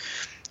commit.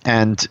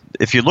 And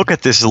if you look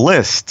at this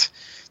list,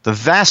 the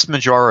vast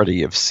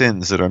majority of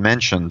sins that are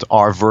mentioned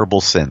are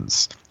verbal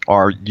sins,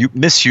 are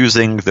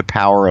misusing the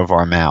power of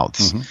our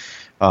mouths.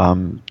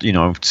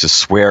 To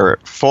swear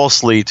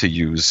falsely, to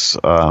use,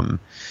 to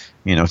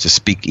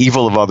speak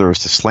evil of others,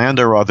 to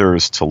slander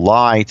others, to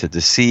lie, to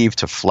deceive,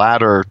 to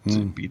flatter,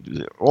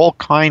 all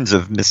kinds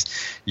of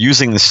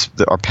using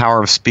our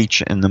power of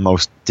speech in the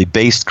most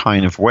debased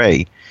kind of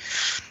way.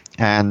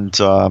 And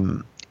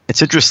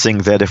it's interesting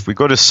that if we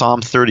go to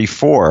Psalm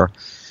 34,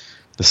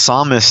 the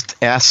psalmist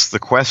asks the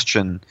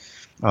question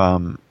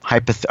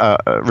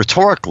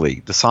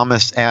rhetorically. The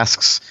psalmist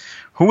asks,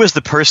 who is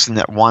the person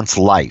that wants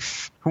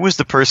life? Who is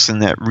the person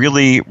that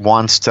really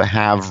wants to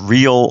have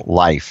real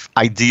life,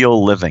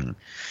 ideal living?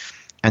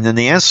 And then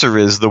the answer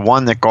is the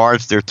one that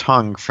guards their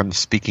tongue from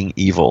speaking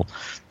evil.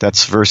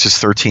 That's verses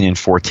 13 and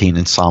 14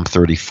 in Psalm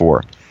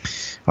 34.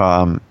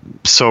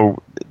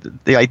 So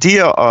the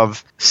idea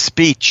of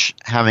speech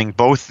having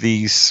both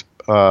these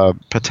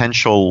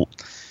potential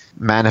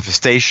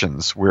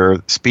manifestations,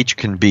 where speech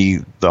can be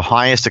the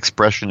highest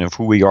expression of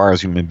who we are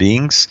as human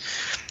beings,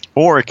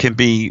 or it can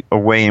be a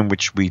way in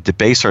which we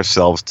debase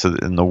ourselves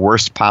in the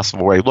worst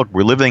possible way. Look,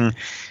 we're living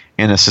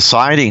in a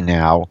society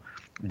now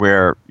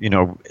where,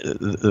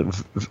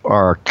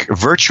 our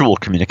virtual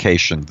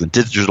communication, the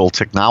digital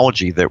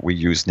technology that we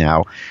use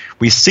now,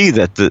 we see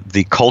that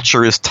the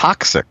culture is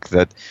toxic,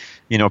 that,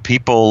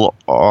 people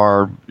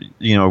are,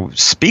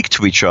 speak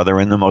to each other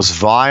in the most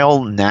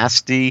vile,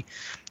 nasty,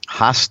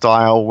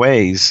 hostile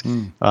ways.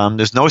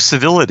 There's no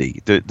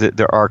civility.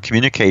 Our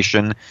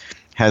communication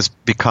has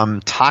become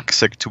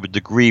toxic to a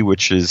degree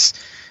which is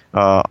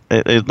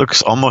it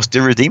looks almost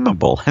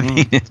irredeemable. I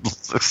mean, it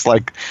looks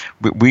like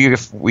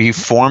we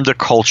formed a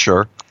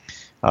culture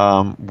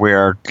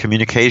where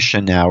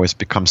communication now has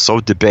become so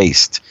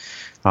debased,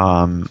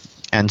 and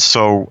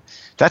so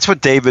that's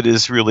what David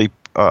is really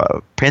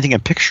painting a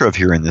picture of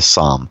here in this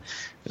psalm,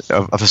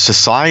 of a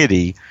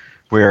society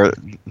where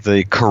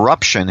the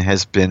corruption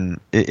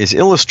is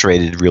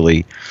illustrated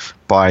really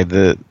by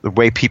the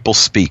way people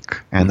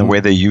speak and the way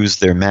they use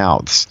their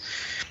mouths.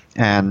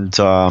 And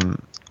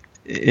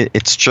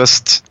it's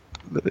just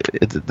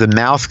the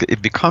mouth,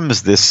 it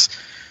becomes this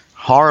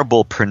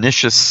horrible,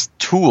 pernicious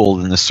tool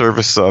in the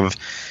service of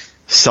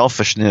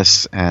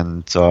selfishness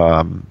and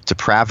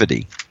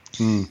depravity.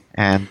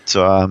 And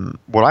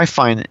what I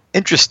find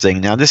interesting,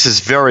 now this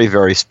is very,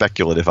 very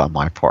speculative on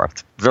my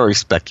part, very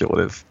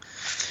speculative.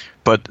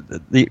 But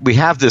we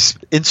have this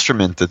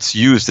instrument that's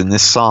used in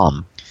this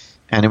psalm,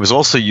 and it was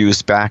also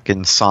used back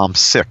in Psalm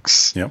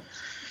 6. Yep.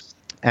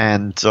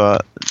 And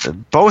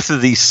both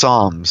of these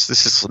psalms,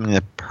 this is something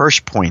that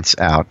Hirsch points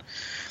out,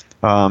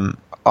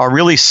 are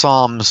really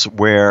psalms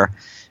where,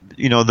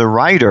 the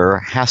writer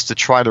has to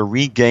try to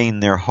regain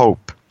their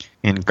hope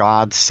in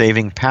God's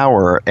saving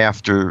power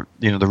after,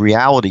 the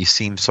reality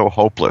seems so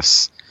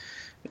hopeless.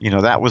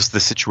 That was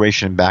the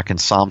situation back in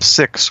Psalm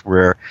 6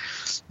 where,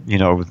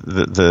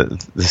 the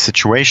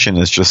situation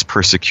is just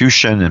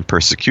persecution and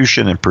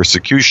persecution and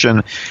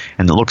persecution,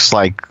 and it looks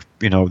like,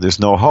 there's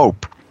no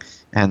hope.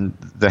 And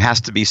there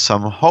has to be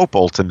some hope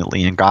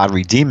ultimately in God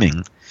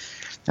redeeming.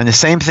 And the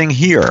same thing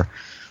here,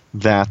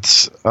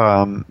 that,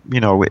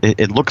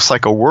 it looks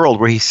like a world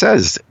where he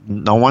says,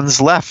 no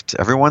one's left,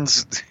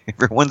 everyone's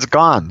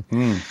gone.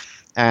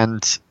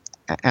 And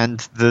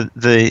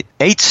the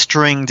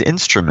 8-stringed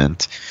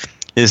instrument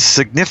is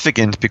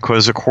significant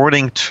because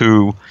according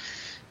to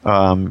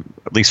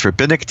at least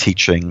rabbinic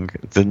teaching,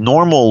 the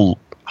normal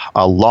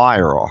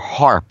lyre or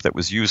harp that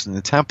was used in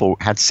the temple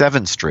had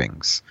 7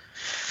 strings.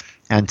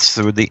 And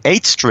so the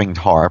 8-stringed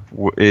harp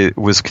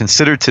was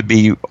considered to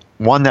be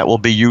one that will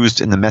be used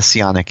in the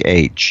Messianic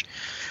age,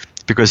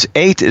 because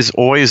 8 is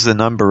always the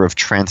number of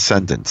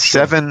transcendence.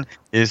 7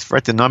 is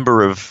the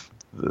number of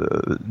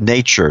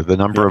nature, the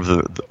number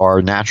of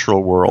our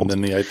natural world.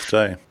 And then the 8th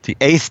day. The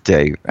 8th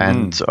day.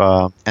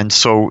 And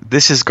so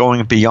this is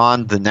going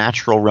beyond the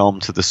natural realm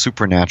to the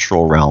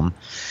supernatural realm.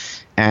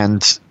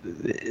 And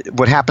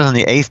what happens on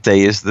the 8th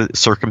day is the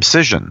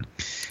circumcision.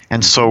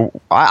 And so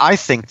I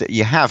think that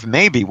you have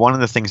maybe one of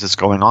the things that's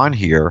going on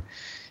here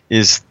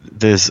is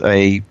there's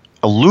a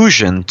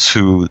allusion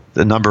to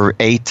the number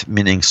 8,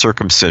 meaning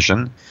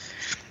circumcision.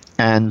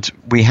 And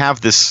we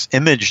have this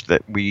image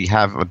that we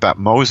have about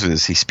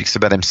Moses. He speaks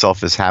about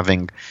himself as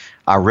having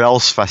arel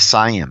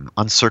sfasayim,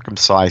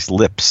 uncircumcised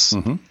lips.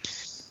 Mm-hmm.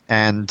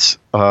 And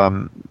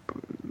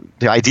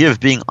the idea of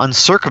being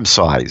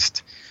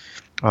uncircumcised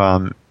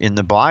in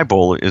the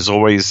Bible is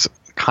always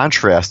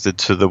contrasted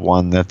to the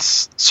one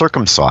that's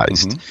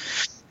circumcised.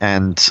 Mm-hmm.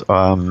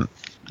 And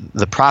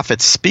the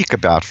prophets speak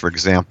about, for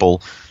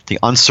example, the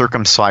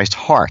uncircumcised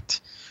heart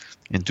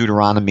in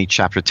Deuteronomy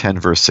chapter 10,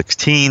 verse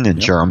 16,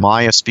 and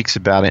Jeremiah speaks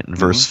about it in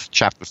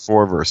chapter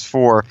 4, verse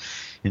 4,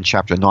 in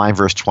chapter 9,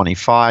 verse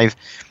 25.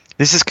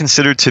 This is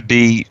considered to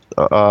be,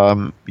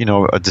 a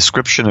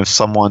description of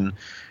someone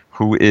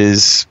who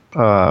is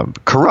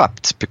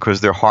corrupt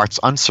because their heart's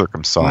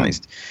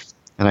uncircumcised.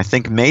 And I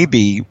think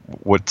maybe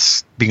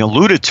what's being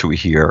alluded to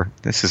here,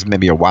 this is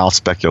maybe a wild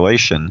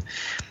speculation,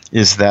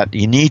 is that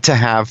you need to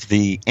have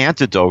the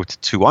antidote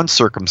to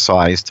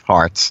uncircumcised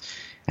hearts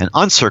and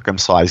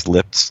uncircumcised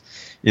lips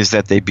is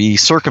that they be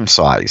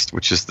circumcised,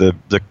 which is the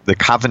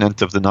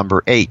covenant of the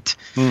number 8.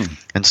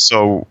 And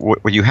so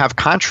what you have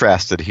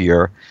contrasted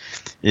here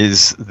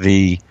is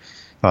the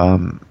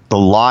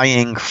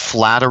lying,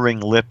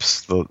 flattering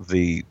lips,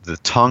 the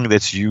tongue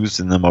that's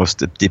used in the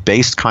most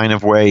debased kind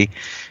of way,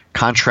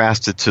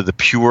 contrasted to the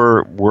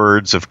pure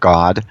words of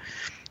God.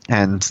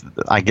 And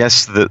I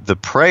guess the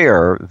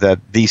prayer that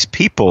these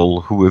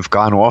people who have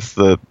gone off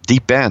the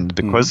deep end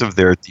because of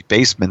their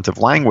debasement of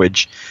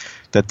language,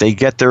 that they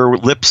get their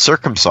lips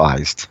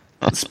circumcised.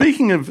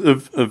 Speaking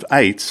of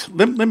 8,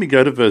 let me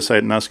go to verse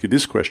 8 and ask you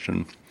this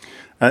question.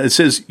 It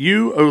says,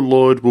 "You, O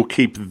Lord, will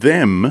keep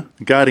them,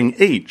 guarding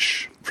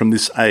each from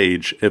this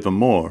age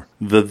evermore."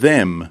 The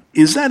them.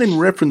 Is that in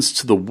reference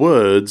to the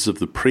words of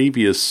the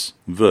previous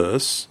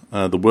verse?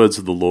 The words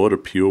of the Lord are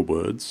pure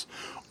words.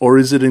 Or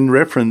is it in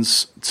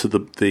reference to the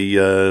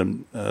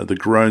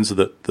groans of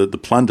the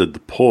plundered,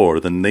 the poor,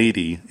 the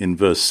needy in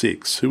verse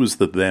 6? Who is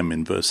the them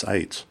in verse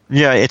 8?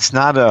 Yeah, it's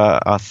not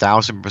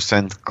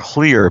 1,000%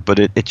 clear, but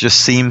it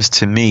just seems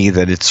to me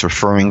that it's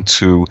referring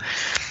to,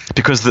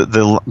 because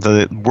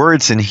the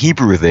words in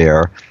Hebrew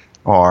there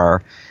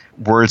are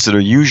words that are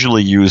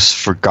usually used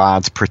for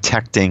God's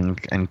protecting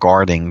and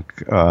guarding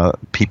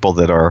people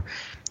that are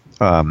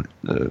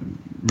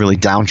really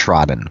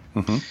downtrodden.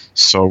 Mm-hmm.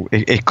 So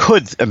it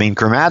could,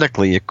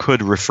 grammatically, it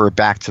could refer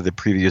back to the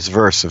previous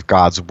verse of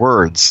God's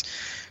words,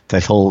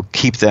 that he'll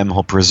keep them,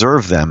 he'll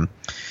preserve them.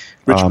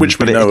 Which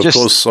we know, of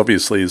course,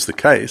 obviously is the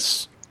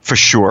case. For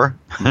sure,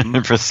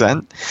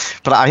 100%.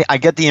 But I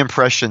get the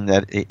impression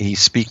that he's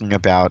speaking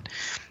about,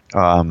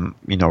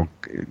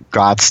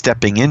 God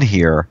stepping in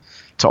here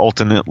to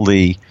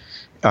ultimately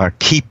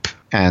keep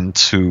and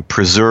to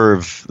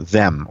preserve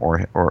them,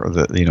 or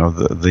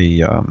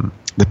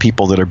the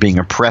people that are being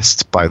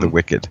oppressed by the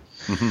wicked.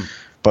 Mm-hmm.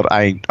 But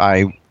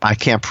I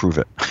can't prove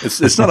it.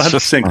 It's not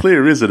 100%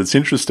 clear, is it? It's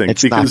interesting.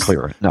 It's not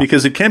clear. No.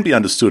 Because it can be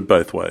understood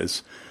both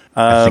ways.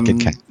 I think it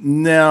can.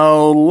 Now,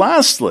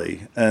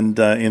 lastly, and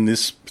in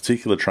this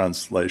particular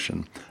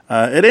translation,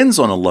 it ends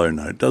on a low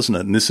note, doesn't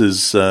it? And this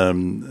is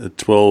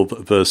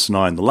 12 verse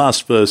 9, the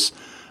last verse.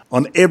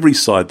 "On every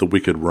side the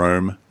wicked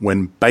roam,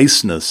 when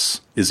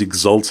baseness is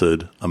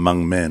exalted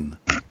among men."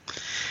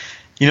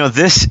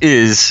 This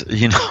is,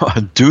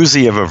 a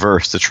doozy of a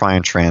verse to try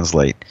and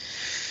translate.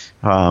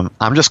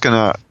 I'm just going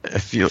to,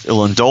 if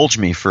you'll indulge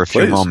me for a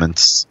few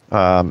moments,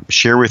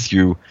 share with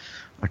you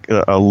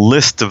a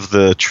list of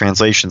the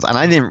translations. And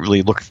I didn't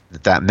really look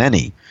at that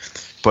many,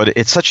 but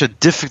it's such a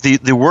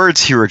difficult, the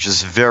words here are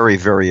just very,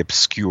 very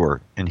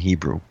obscure in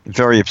Hebrew,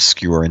 very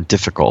obscure and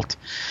difficult.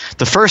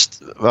 The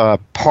first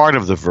part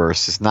of the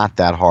verse is not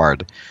that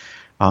hard.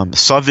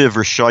 Saviv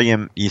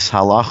Rishayim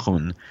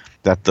Yishalachun,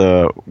 that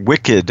the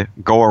wicked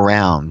go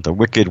around, the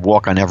wicked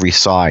walk on every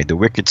side, the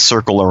wicked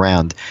circle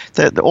around.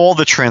 All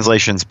the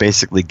translations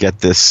basically get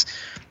this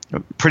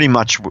pretty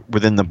much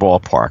within the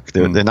ballpark.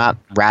 They're not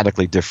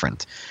radically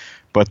different.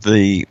 But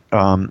the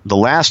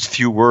last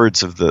few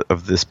words of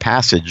this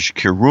passage,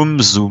 Kirum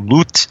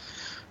Zulut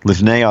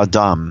Livnei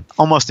Adam,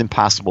 almost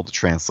impossible to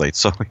translate.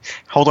 So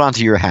hold on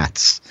to your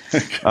hats.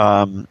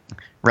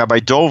 Rabbi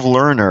Dov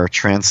Lerner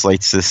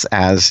translates this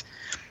as,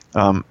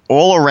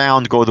 all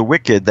around go the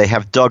wicked, they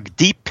have dug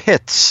deep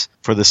pits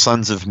for the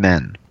sons of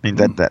men.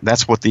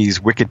 That's what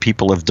these wicked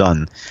people have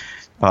done.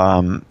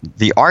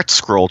 The Art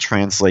Scroll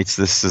translates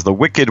this as, the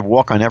wicked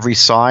walk on every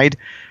side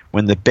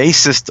when the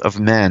basest of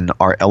men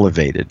are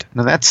elevated.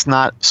 Now that's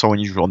not so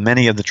unusual.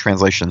 Many of the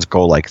translations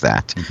go like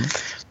that.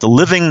 Mm-hmm. The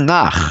Living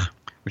Nach,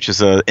 which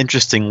is an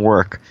interesting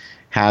work,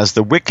 has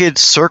the wicked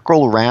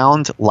circle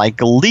round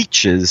like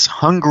leeches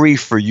hungry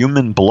for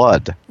human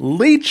blood.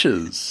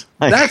 Leeches?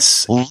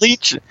 That's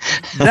leech.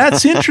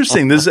 That's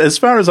interesting. As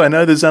far as I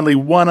know, there's only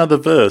one other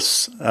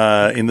verse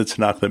in the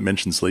Tanakh that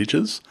mentions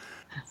leeches.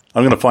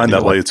 I'm going to find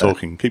that while you're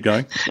talking. Keep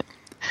going.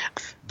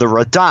 The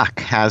Radak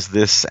has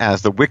this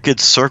as, the wicked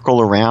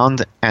circle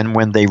around, and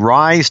when they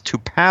rise to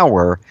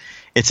power,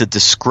 it's a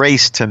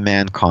disgrace to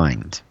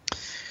mankind.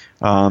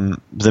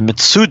 The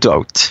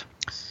Mitsudot,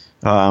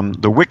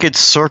 the wicked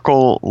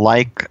circle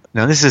like.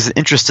 Now this is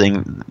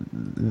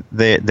interesting.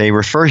 They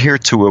refer here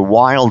to a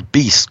wild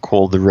beast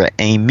called the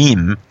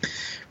Re'emim.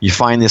 You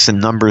find this in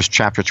Numbers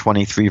chapter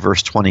 23,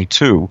 verse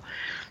 22.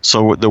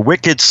 So the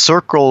wicked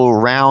circle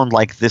around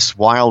like this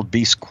wild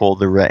beast called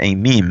the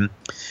Re'emim,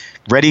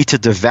 ready to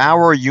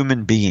devour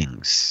human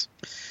beings.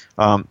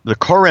 The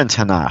Koren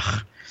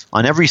Tanakh,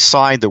 on every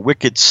side the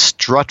wicked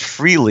strut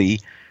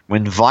freely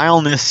when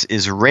vileness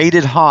is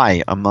rated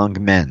high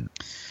among men.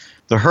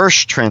 The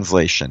Hirsch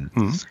translation,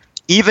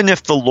 even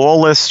if the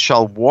lawless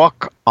shall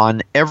walk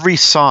on every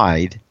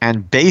side,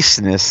 and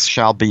baseness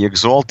shall be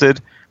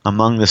exalted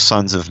among the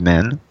sons of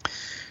men.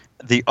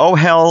 The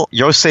Ohel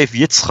Yosef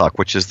Yitzchak,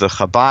 which is the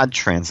Chabad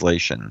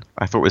translation,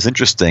 I thought was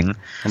interesting.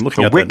 I'm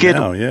looking at that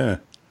now, yeah.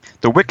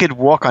 The wicked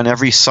walk on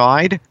every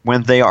side.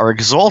 When they are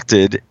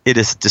exalted, it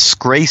is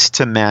disgrace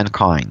to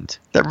mankind.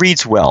 That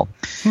reads well.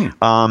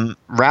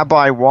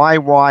 Rabbi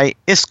Y.Y.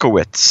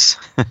 Iskowitz,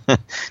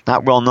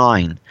 not well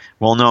known.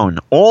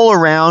 All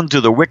around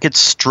do the wicked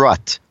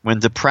strut when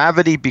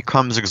depravity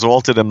becomes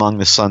exalted among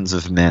the sons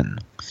of men.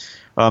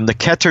 The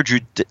Keter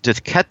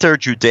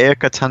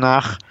Judaica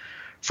Tanakh,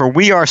 for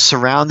we are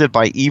surrounded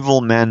by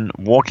evil men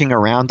walking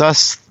around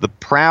us. The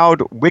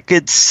proud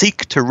wicked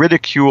seek to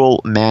ridicule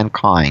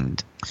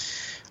mankind.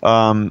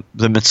 The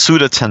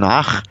Metsuda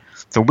Tanakh,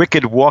 the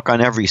wicked walk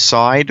on every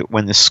side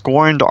when the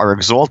scorned are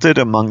exalted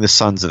among the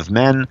sons of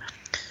men.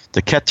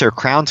 The Keter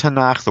Crown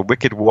Tanakh, the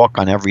wicked walk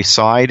on every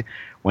side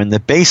when the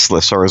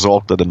baseless are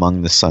exalted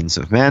among the sons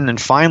of men. And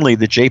finally,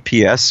 the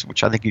JPS,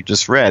 which I think you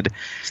just read,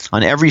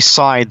 on every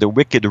side the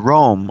wicked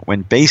roam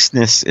when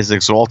baseness is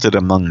exalted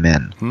among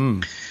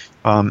men.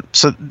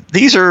 So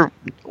these are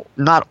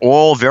not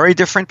all very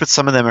different, but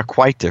some of them are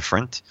quite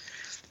different.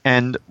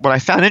 And what I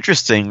found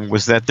interesting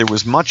was that there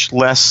was much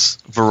less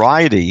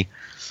variety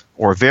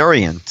or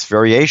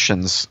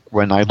variations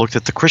when I looked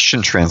at the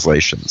Christian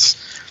translations.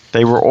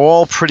 They were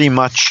all pretty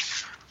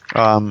much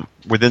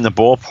within the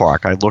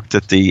ballpark. I looked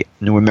at the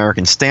New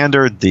American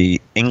Standard,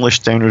 the English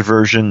Standard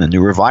Version, the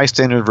New Revised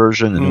Standard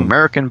Version, the New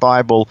American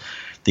Bible,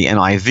 the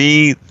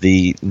NIV,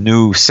 the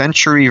New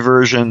Century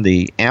Version,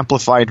 the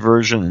Amplified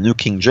Version, the New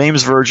King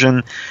James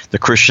Version, the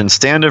Christian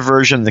Standard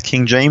Version, the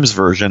King James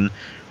Version,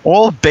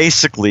 all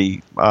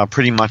basically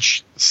pretty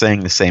much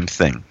saying the same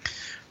thing.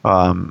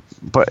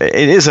 But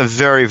it is a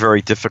very,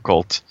 very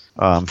difficult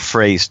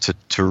phrase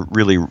to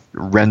really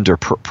render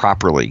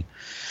properly.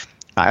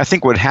 I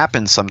think what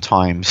happens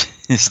sometimes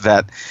is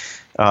that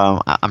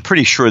I'm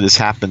pretty sure this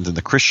happened in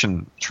the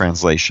Christian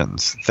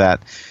translations,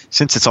 that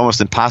since it's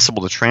almost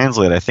impossible to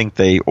translate, I think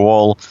they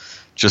all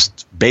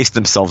just based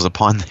themselves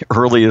upon the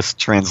earliest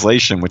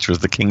translation, which was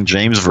the King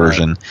James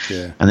Version,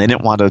 and they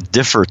didn't want to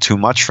differ too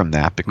much from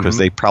that because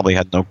they probably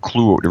had no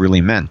clue what it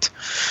really meant.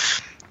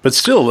 But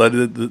still,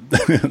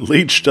 the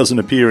leech doesn't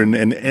appear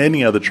in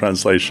any other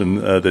translation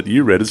that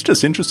you read. It's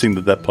just interesting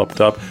that popped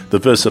up. The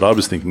verse that I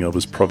was thinking of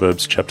was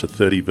Proverbs chapter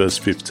 30, verse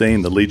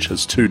 15. The leech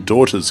has two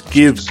daughters.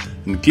 Give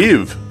and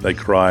give, they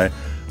cry,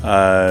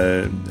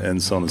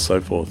 and so on and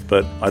so forth.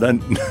 But I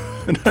don't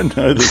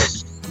know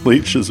that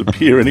leeches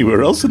appear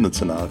anywhere else in the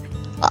Tanakh.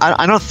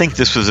 I don't think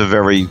this was a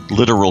very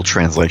literal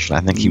translation. I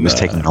think he was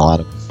taking a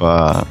lot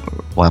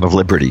of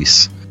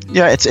liberties.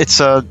 Yeah, it's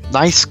a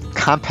nice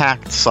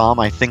compact psalm.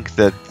 I think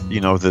that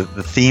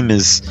the theme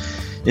is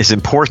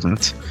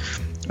important.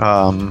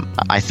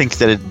 I think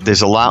that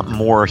there's a lot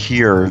more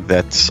here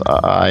that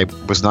I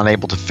was not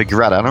able to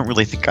figure out. I don't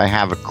really think I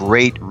have a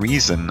great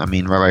reason. I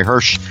mean, Rabbi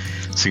Hirsch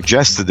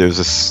suggested there's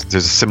a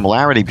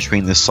similarity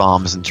between the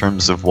psalms in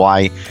terms of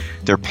why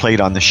they're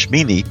played on the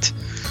Sheminit,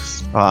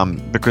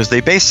 because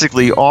they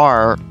basically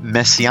are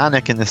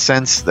messianic in the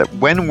sense that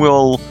when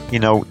will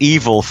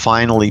evil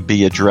finally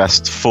be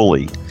addressed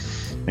fully?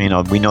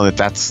 We know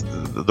that's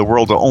the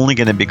world are only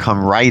going to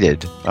become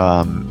righted,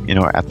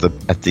 at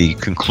the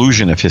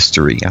conclusion of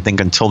history. I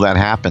think until that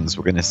happens,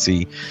 we're going to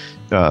see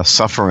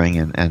suffering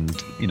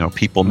and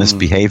people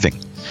misbehaving.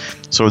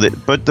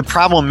 But the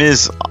problem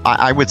is,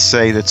 I would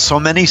say that so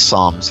many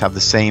psalms have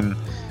the same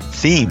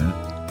theme.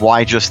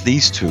 Why just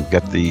these two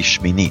get the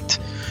Sheminit?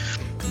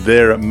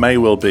 There may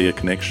well be a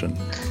connection.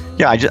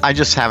 Yeah, I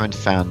just haven't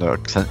found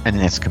anything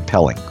that's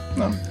compelling.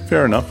 No,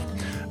 fair enough.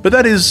 But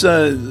that is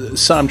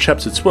Psalm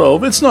chapter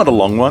 12. It's not a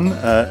long one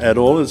at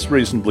all. It's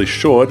reasonably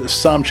short.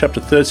 Psalm chapter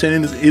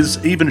 13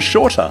 is even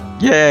shorter.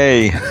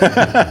 Yay!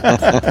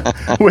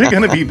 We're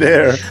going to be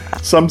there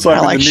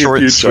sometime in the near future. I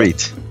like short and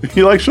sweet.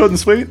 You like short and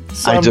sweet?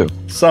 I do.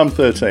 Psalm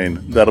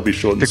 13. That'll be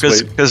short and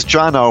sweet. Because,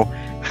 Jono,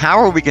 how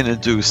are we going to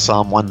do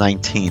Psalm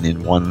 119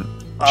 in one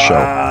show?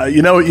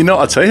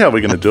 I'll tell you how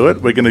we're going to do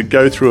it. We're going to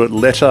go through it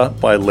letter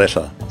by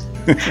letter.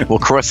 We'll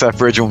cross that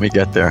bridge when we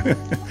get there.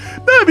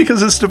 No,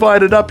 because it's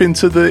divided up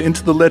into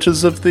the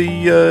letters of the.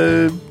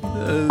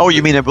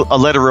 You mean a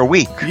letter a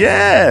week?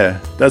 Yeah,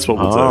 That's what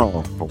we'll do.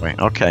 Oh, boy.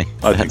 Okay.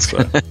 I think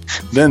so.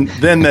 Then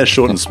they're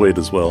short and sweet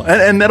as well.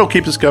 And that'll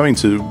keep us going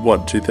to,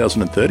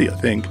 2030, I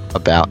think.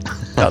 About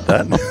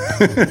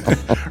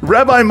that.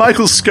 Rabbi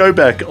Michael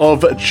Skobac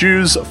of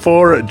Jews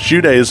for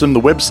Judaism, the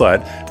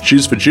website,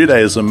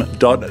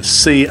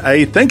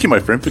 jewsforjudaism.ca. Thank you, my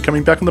friend, for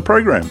coming back on the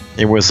program.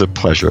 It was a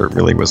pleasure. It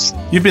really was.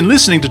 You've been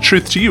listening to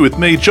Truth to You with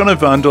me, Jono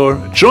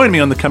Vandor. Join me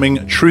on the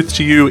coming Truth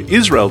to You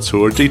Israel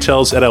tour.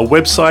 Details at our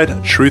website,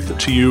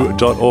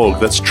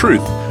 truth2u.org. That's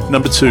truth,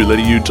 number 2,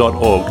 letter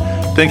u.org.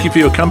 Thank you for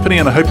your company,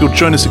 and I hope you'll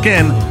join us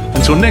again.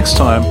 Until next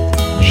time,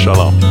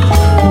 shalom.